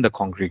leading and the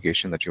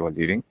congregation that you are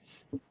leading.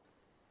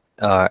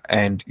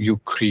 and you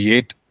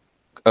create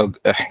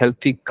a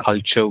healthy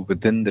culture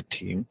within the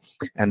team,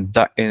 and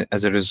that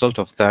as a result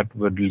of that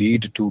would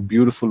lead to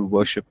beautiful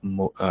worship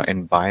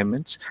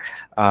environments.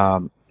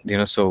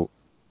 So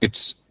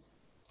it's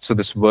so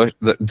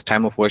the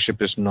time of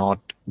worship is not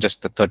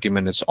just the 30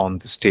 minutes on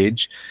the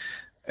stage,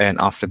 and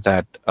after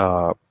that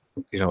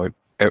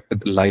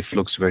life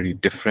looks very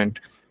different.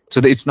 So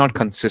it's not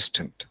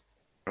consistent,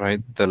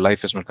 right? The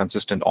life is not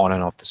consistent on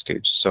and off the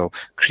stage. So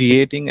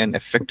creating an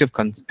effective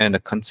and a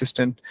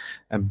consistent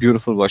and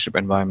beautiful worship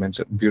environments,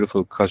 a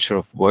beautiful culture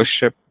of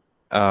worship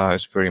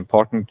is very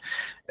important.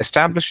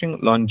 Establishing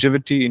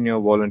longevity in your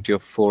volunteer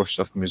force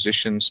of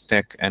musicians,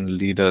 tech, and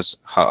leaders.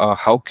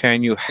 How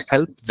can you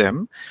help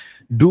them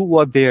do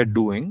what they are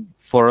doing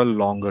for a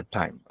longer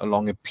time, a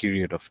longer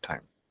period of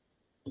time,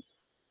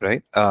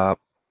 right?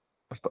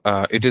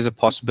 It is a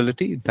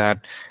possibility that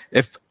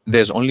if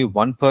there's only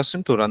one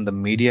person to run the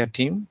media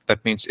team,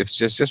 that means if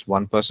it's just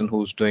one person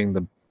who's doing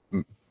the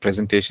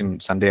presentation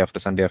Sunday after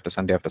Sunday after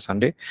Sunday after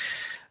Sunday,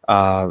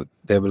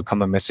 there will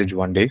come a message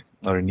one day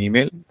or an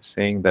email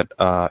saying that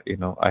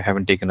I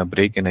haven't taken a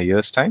break in a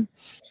year's time.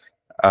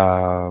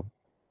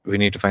 We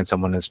need to find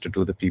someone else to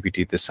do the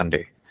PPT this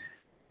Sunday.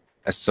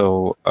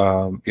 So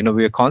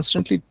we are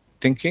constantly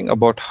thinking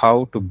about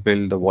how to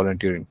build the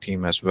volunteering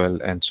team as well,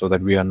 and so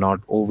that we are not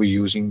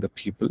overusing the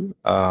people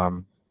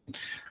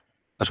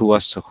who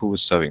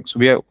is serving. So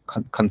we are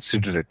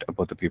considerate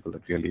about the people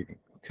that we are leading.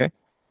 Okay,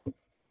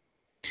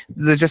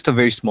 they're just a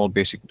very small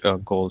basic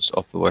goals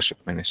of the worship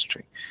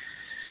ministry.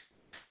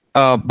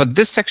 But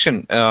this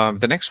section,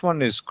 the next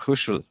one is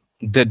crucial.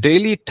 The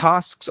daily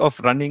tasks of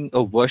running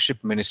a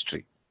worship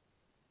ministry.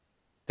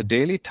 The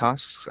daily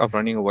tasks of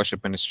running a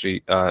worship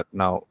ministry.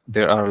 Now,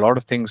 there are a lot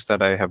of things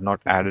that I have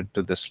not added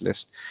to this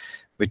list,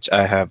 which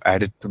I have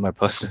added to my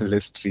personal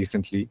list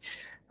recently.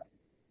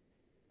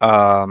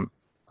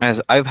 As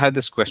I've had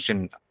this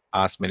question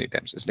asked many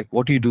times, it's like,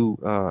 what do you do?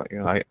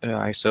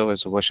 I serve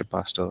as a worship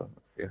pastor.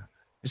 Yeah,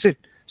 is it?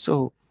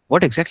 So,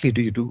 what exactly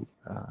do you do?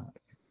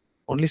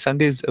 Only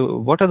Sundays.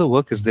 What other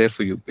work is there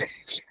for you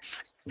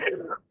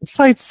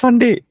besides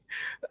Sunday?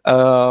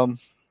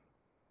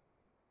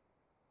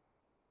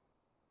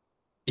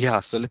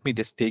 Yeah, so let me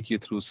just take you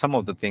through some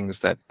of the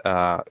things that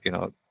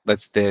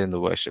that's there in the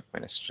worship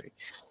ministry.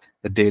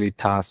 The daily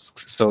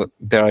tasks. So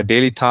there are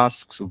daily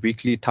tasks,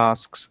 weekly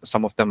tasks.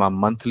 Some of them are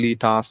monthly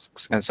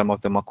tasks, and some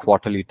of them are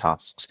quarterly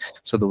tasks.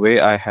 So the way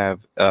I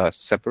have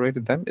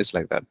separated them is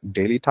like that: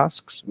 daily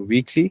tasks,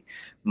 weekly,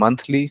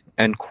 monthly,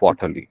 and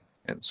quarterly.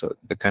 And so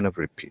they kind of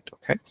repeat.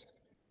 Okay.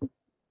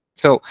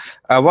 So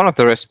one of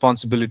the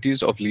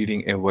responsibilities of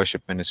leading a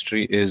worship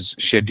ministry is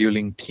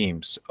scheduling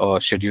teams or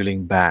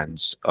scheduling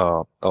bands,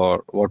 or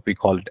what we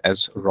call it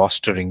as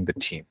rostering the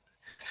team.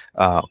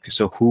 Okay,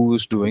 so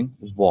who's doing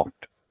what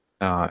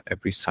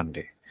every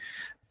Sunday?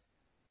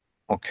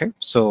 Okay,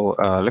 so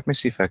let me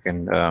see if I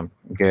can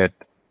get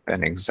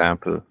an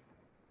example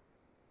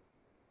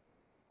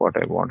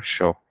what I want to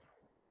show.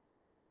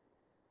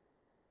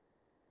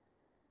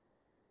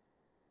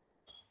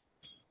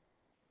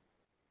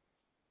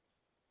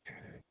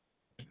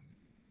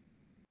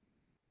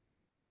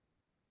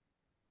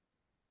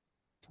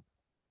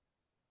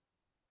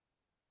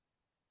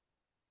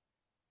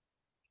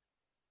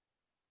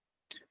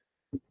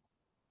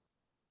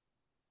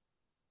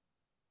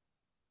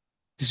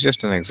 It's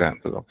just an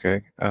example,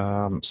 okay?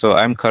 So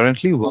I'm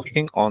currently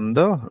working on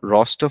the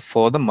roster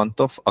for the month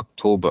of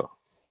October.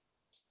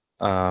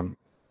 I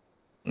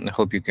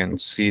hope you can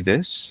see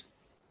this.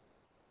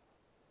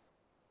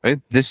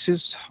 Right, this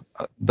is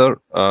the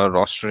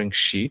rostering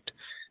sheet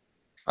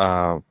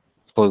for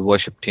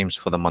worship teams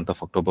for the month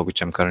of October,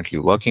 which I'm currently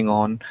working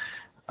on.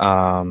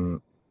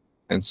 And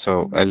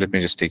so let me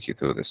just take you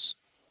through this.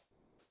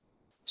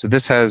 So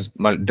this has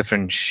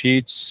different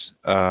sheets.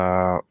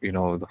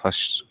 The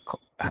first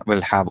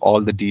will have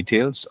all the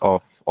details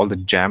of all the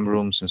jam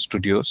rooms and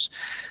studios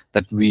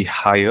that we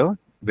hire,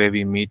 where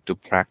we meet to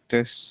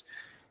practice.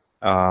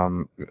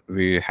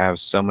 We have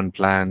sermon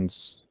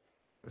plans.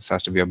 This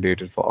has to be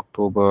updated for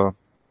October.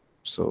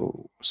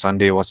 So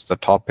Sunday, what's the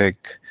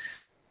topic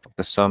of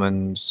the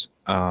sermons?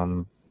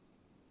 Pastor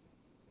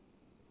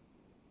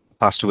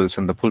will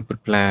send the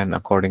pulpit plan.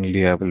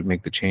 Accordingly, I will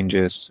make the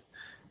changes.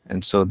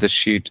 And so this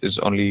sheet is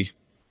only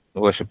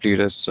worship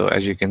leaders. So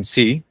as you can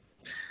see,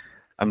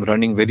 I'm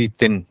running very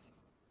thin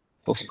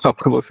for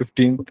October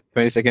 15th,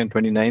 22nd,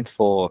 29th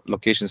for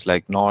locations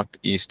like North,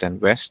 East,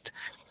 and West.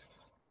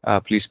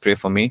 Please pray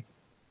for me.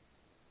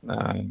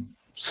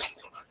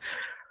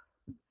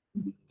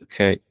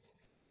 Okay.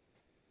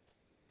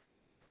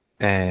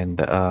 And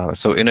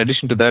so in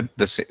addition to that,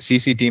 the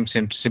CC team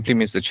simply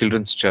means the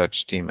children's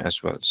church team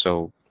as well.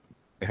 So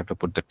we have to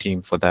put the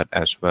team for that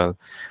as well.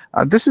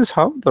 This is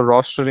how the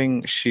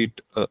rostering sheet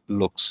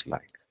looks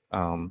like.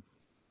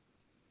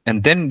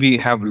 And then we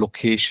have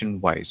location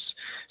wise.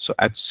 So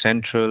at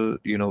Central,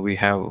 we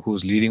have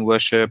who's leading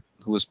worship,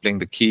 who's playing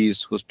the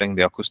keys, who's playing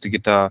the acoustic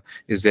guitar.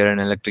 Is there an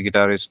electric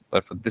guitarist?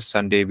 But for this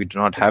Sunday, we do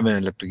not have an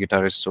electric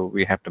guitarist, so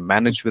we have to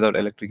manage without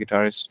electric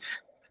guitarist.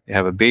 We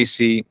have a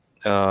bassy,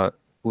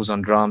 who's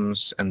on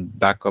drums and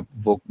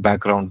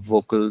background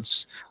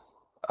vocals.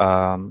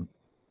 Um,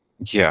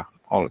 yeah,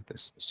 all of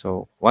this.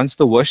 So once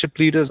the worship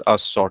leaders are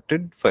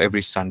sorted for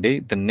every Sunday,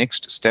 the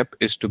next step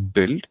is to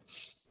build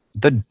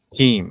the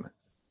team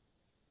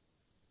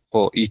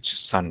for each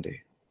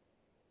Sunday.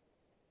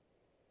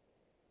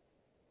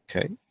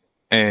 Okay.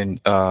 And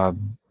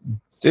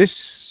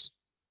this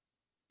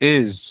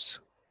is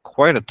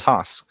quite a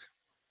task.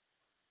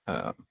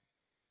 Uh,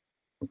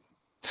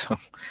 so,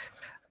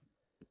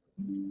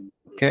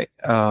 okay.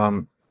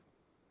 Now,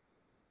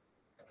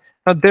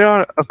 there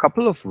are a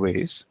couple of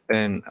ways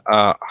in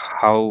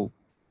how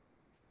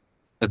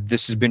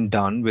this has been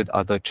done with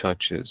other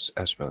churches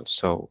as well.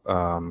 So,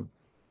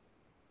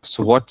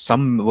 so what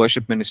some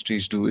worship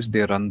ministries do is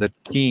they run the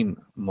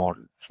team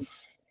model.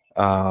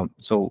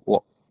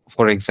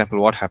 For example,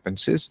 what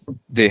happens is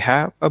they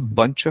have a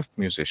bunch of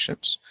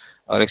musicians,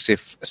 let's say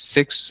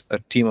a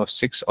team of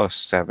 6 or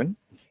 7,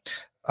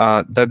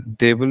 that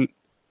they will,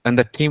 and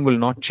the team will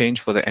not change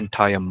for the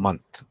entire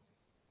month.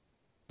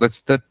 That's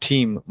the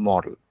team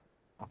model.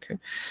 Okay.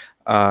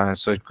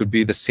 So it could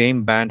be the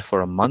same band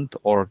for a month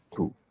or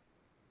 2.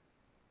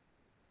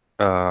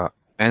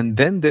 And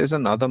then there's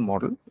another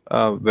model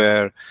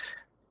where,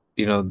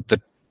 you know,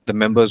 the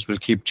members will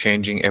keep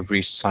changing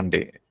every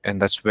Sunday, and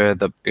that's where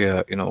the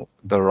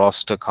the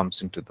roster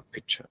comes into the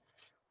picture.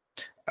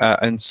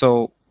 And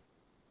so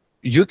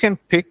you can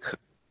pick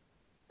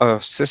a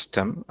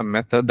system, a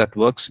method that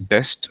works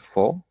best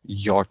for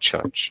your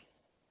church.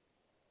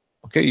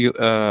 Okay,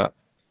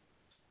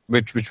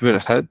 which will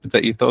help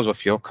the ethos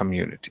of your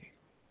community.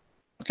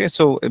 Okay,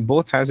 so it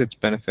both has its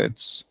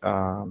benefits,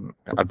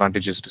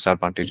 advantages,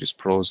 disadvantages,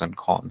 pros and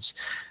cons,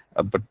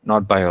 but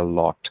not by a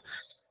lot.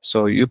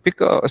 So you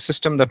pick a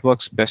system that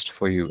works best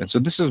for you. And so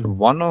this is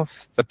one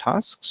of the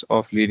tasks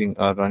of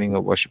running a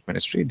worship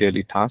ministry,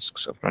 daily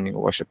tasks of running a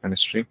worship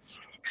ministry,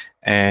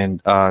 and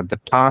the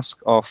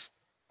task of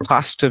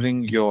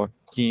pastoring your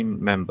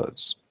team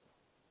members.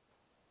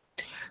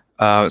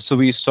 So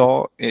we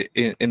saw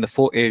in the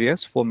 4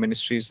 areas, 4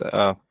 ministries,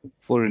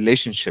 4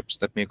 relationships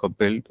that make or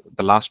build.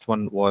 The last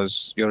one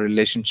was your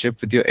relationship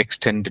with your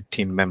extended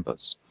team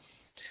members.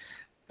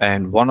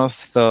 And one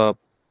of the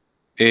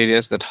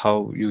areas that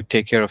how you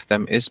take care of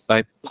them is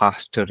by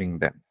pastoring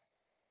them.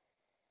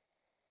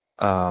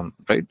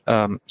 Right?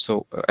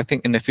 So I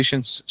think in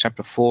Ephesians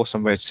chapter 4,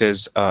 somewhere it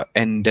says,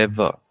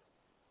 endeavor,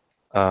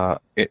 to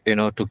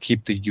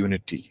keep the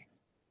unity,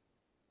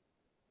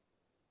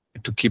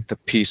 to keep the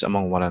peace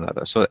among one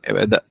another. So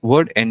the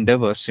word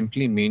endeavor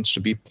simply means to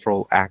be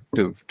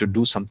proactive, to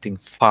do something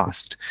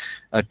fast,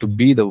 to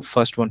be the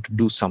first one to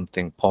do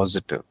something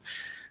positive.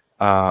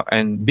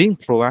 And being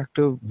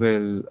proactive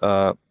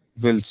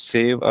will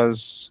save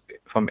us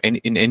from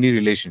in any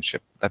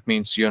relationship. That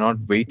means you're not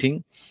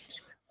waiting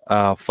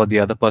for the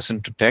other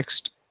person to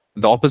text.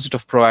 The opposite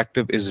of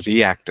proactive is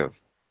reactive.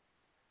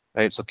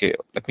 Right? It's okay,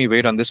 let me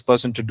wait on this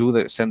person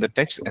to send the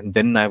text, and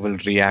then I will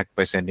react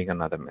by sending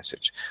another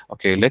message.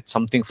 Okay, let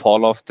something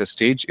fall off the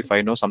stage. If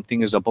I know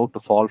something is about to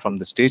fall from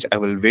the stage, I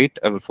will wait,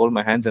 I will fold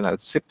my hands and I'll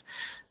sit.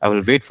 I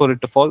will wait for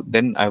it to fall,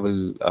 then I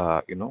will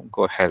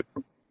go ahead.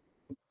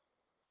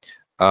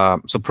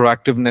 So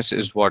proactiveness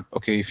is what,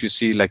 okay, if you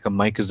see like a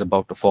mic is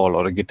about to fall,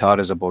 or a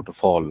guitar is about to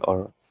fall,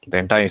 or the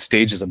entire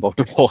stage is about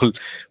to fall,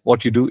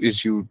 what you do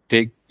is you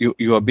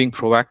are being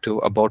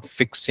proactive about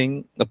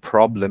fixing the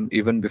problem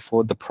even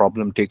before the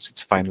problem takes its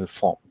final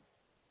form.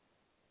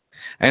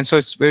 And so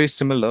it's very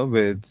similar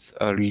with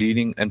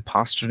leading and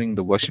pastoring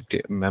the worship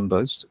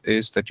members,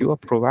 is that you are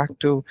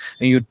proactive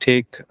and you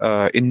take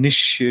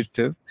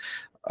initiative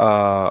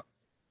about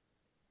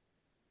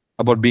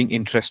being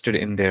interested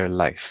in their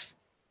life.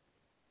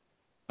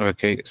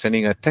 Okay,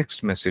 sending a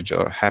text message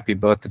or happy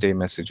birthday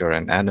message or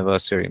an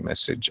anniversary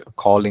message,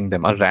 calling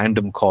them, a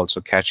random call, so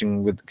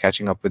catching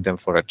up with them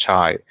for a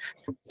chai,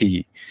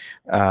 tea,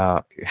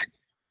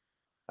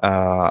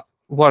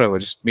 whatever,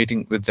 just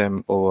meeting with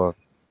them over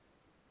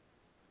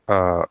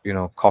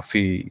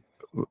coffee.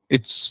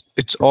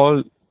 It's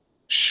all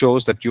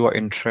shows that you are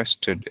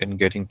interested in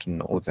getting to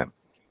know them,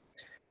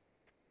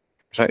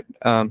 right?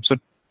 So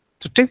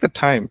to take the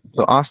time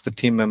to ask the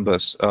team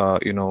members,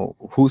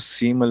 who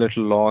seem a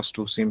little lost,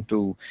 who seem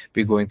to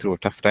be going through a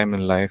tough time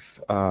in life,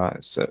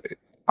 so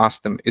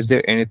ask them, is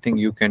there anything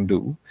you can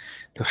do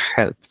to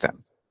help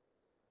them?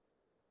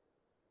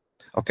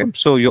 Okay,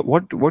 so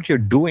what you're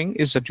doing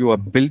is that you are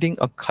building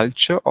a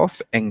culture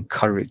of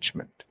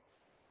encouragement.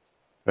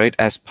 Right?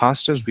 As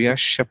pastors, we are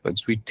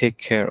shepherds. We take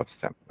care of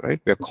them, right?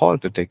 We are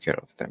called to take care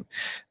of them.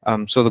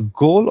 So the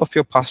goal of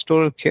your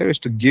pastoral care is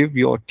to give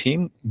your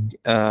team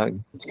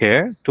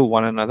care to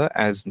one another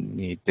as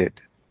needed.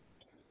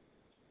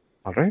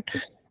 All right.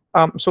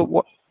 So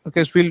what?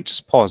 Okay, so we'll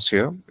just pause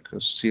here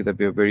because see that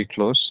we are very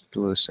close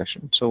to the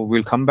session. So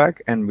we'll come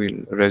back and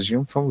we'll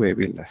resume from where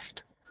we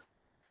left.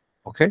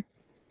 Okay.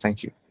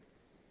 Thank you.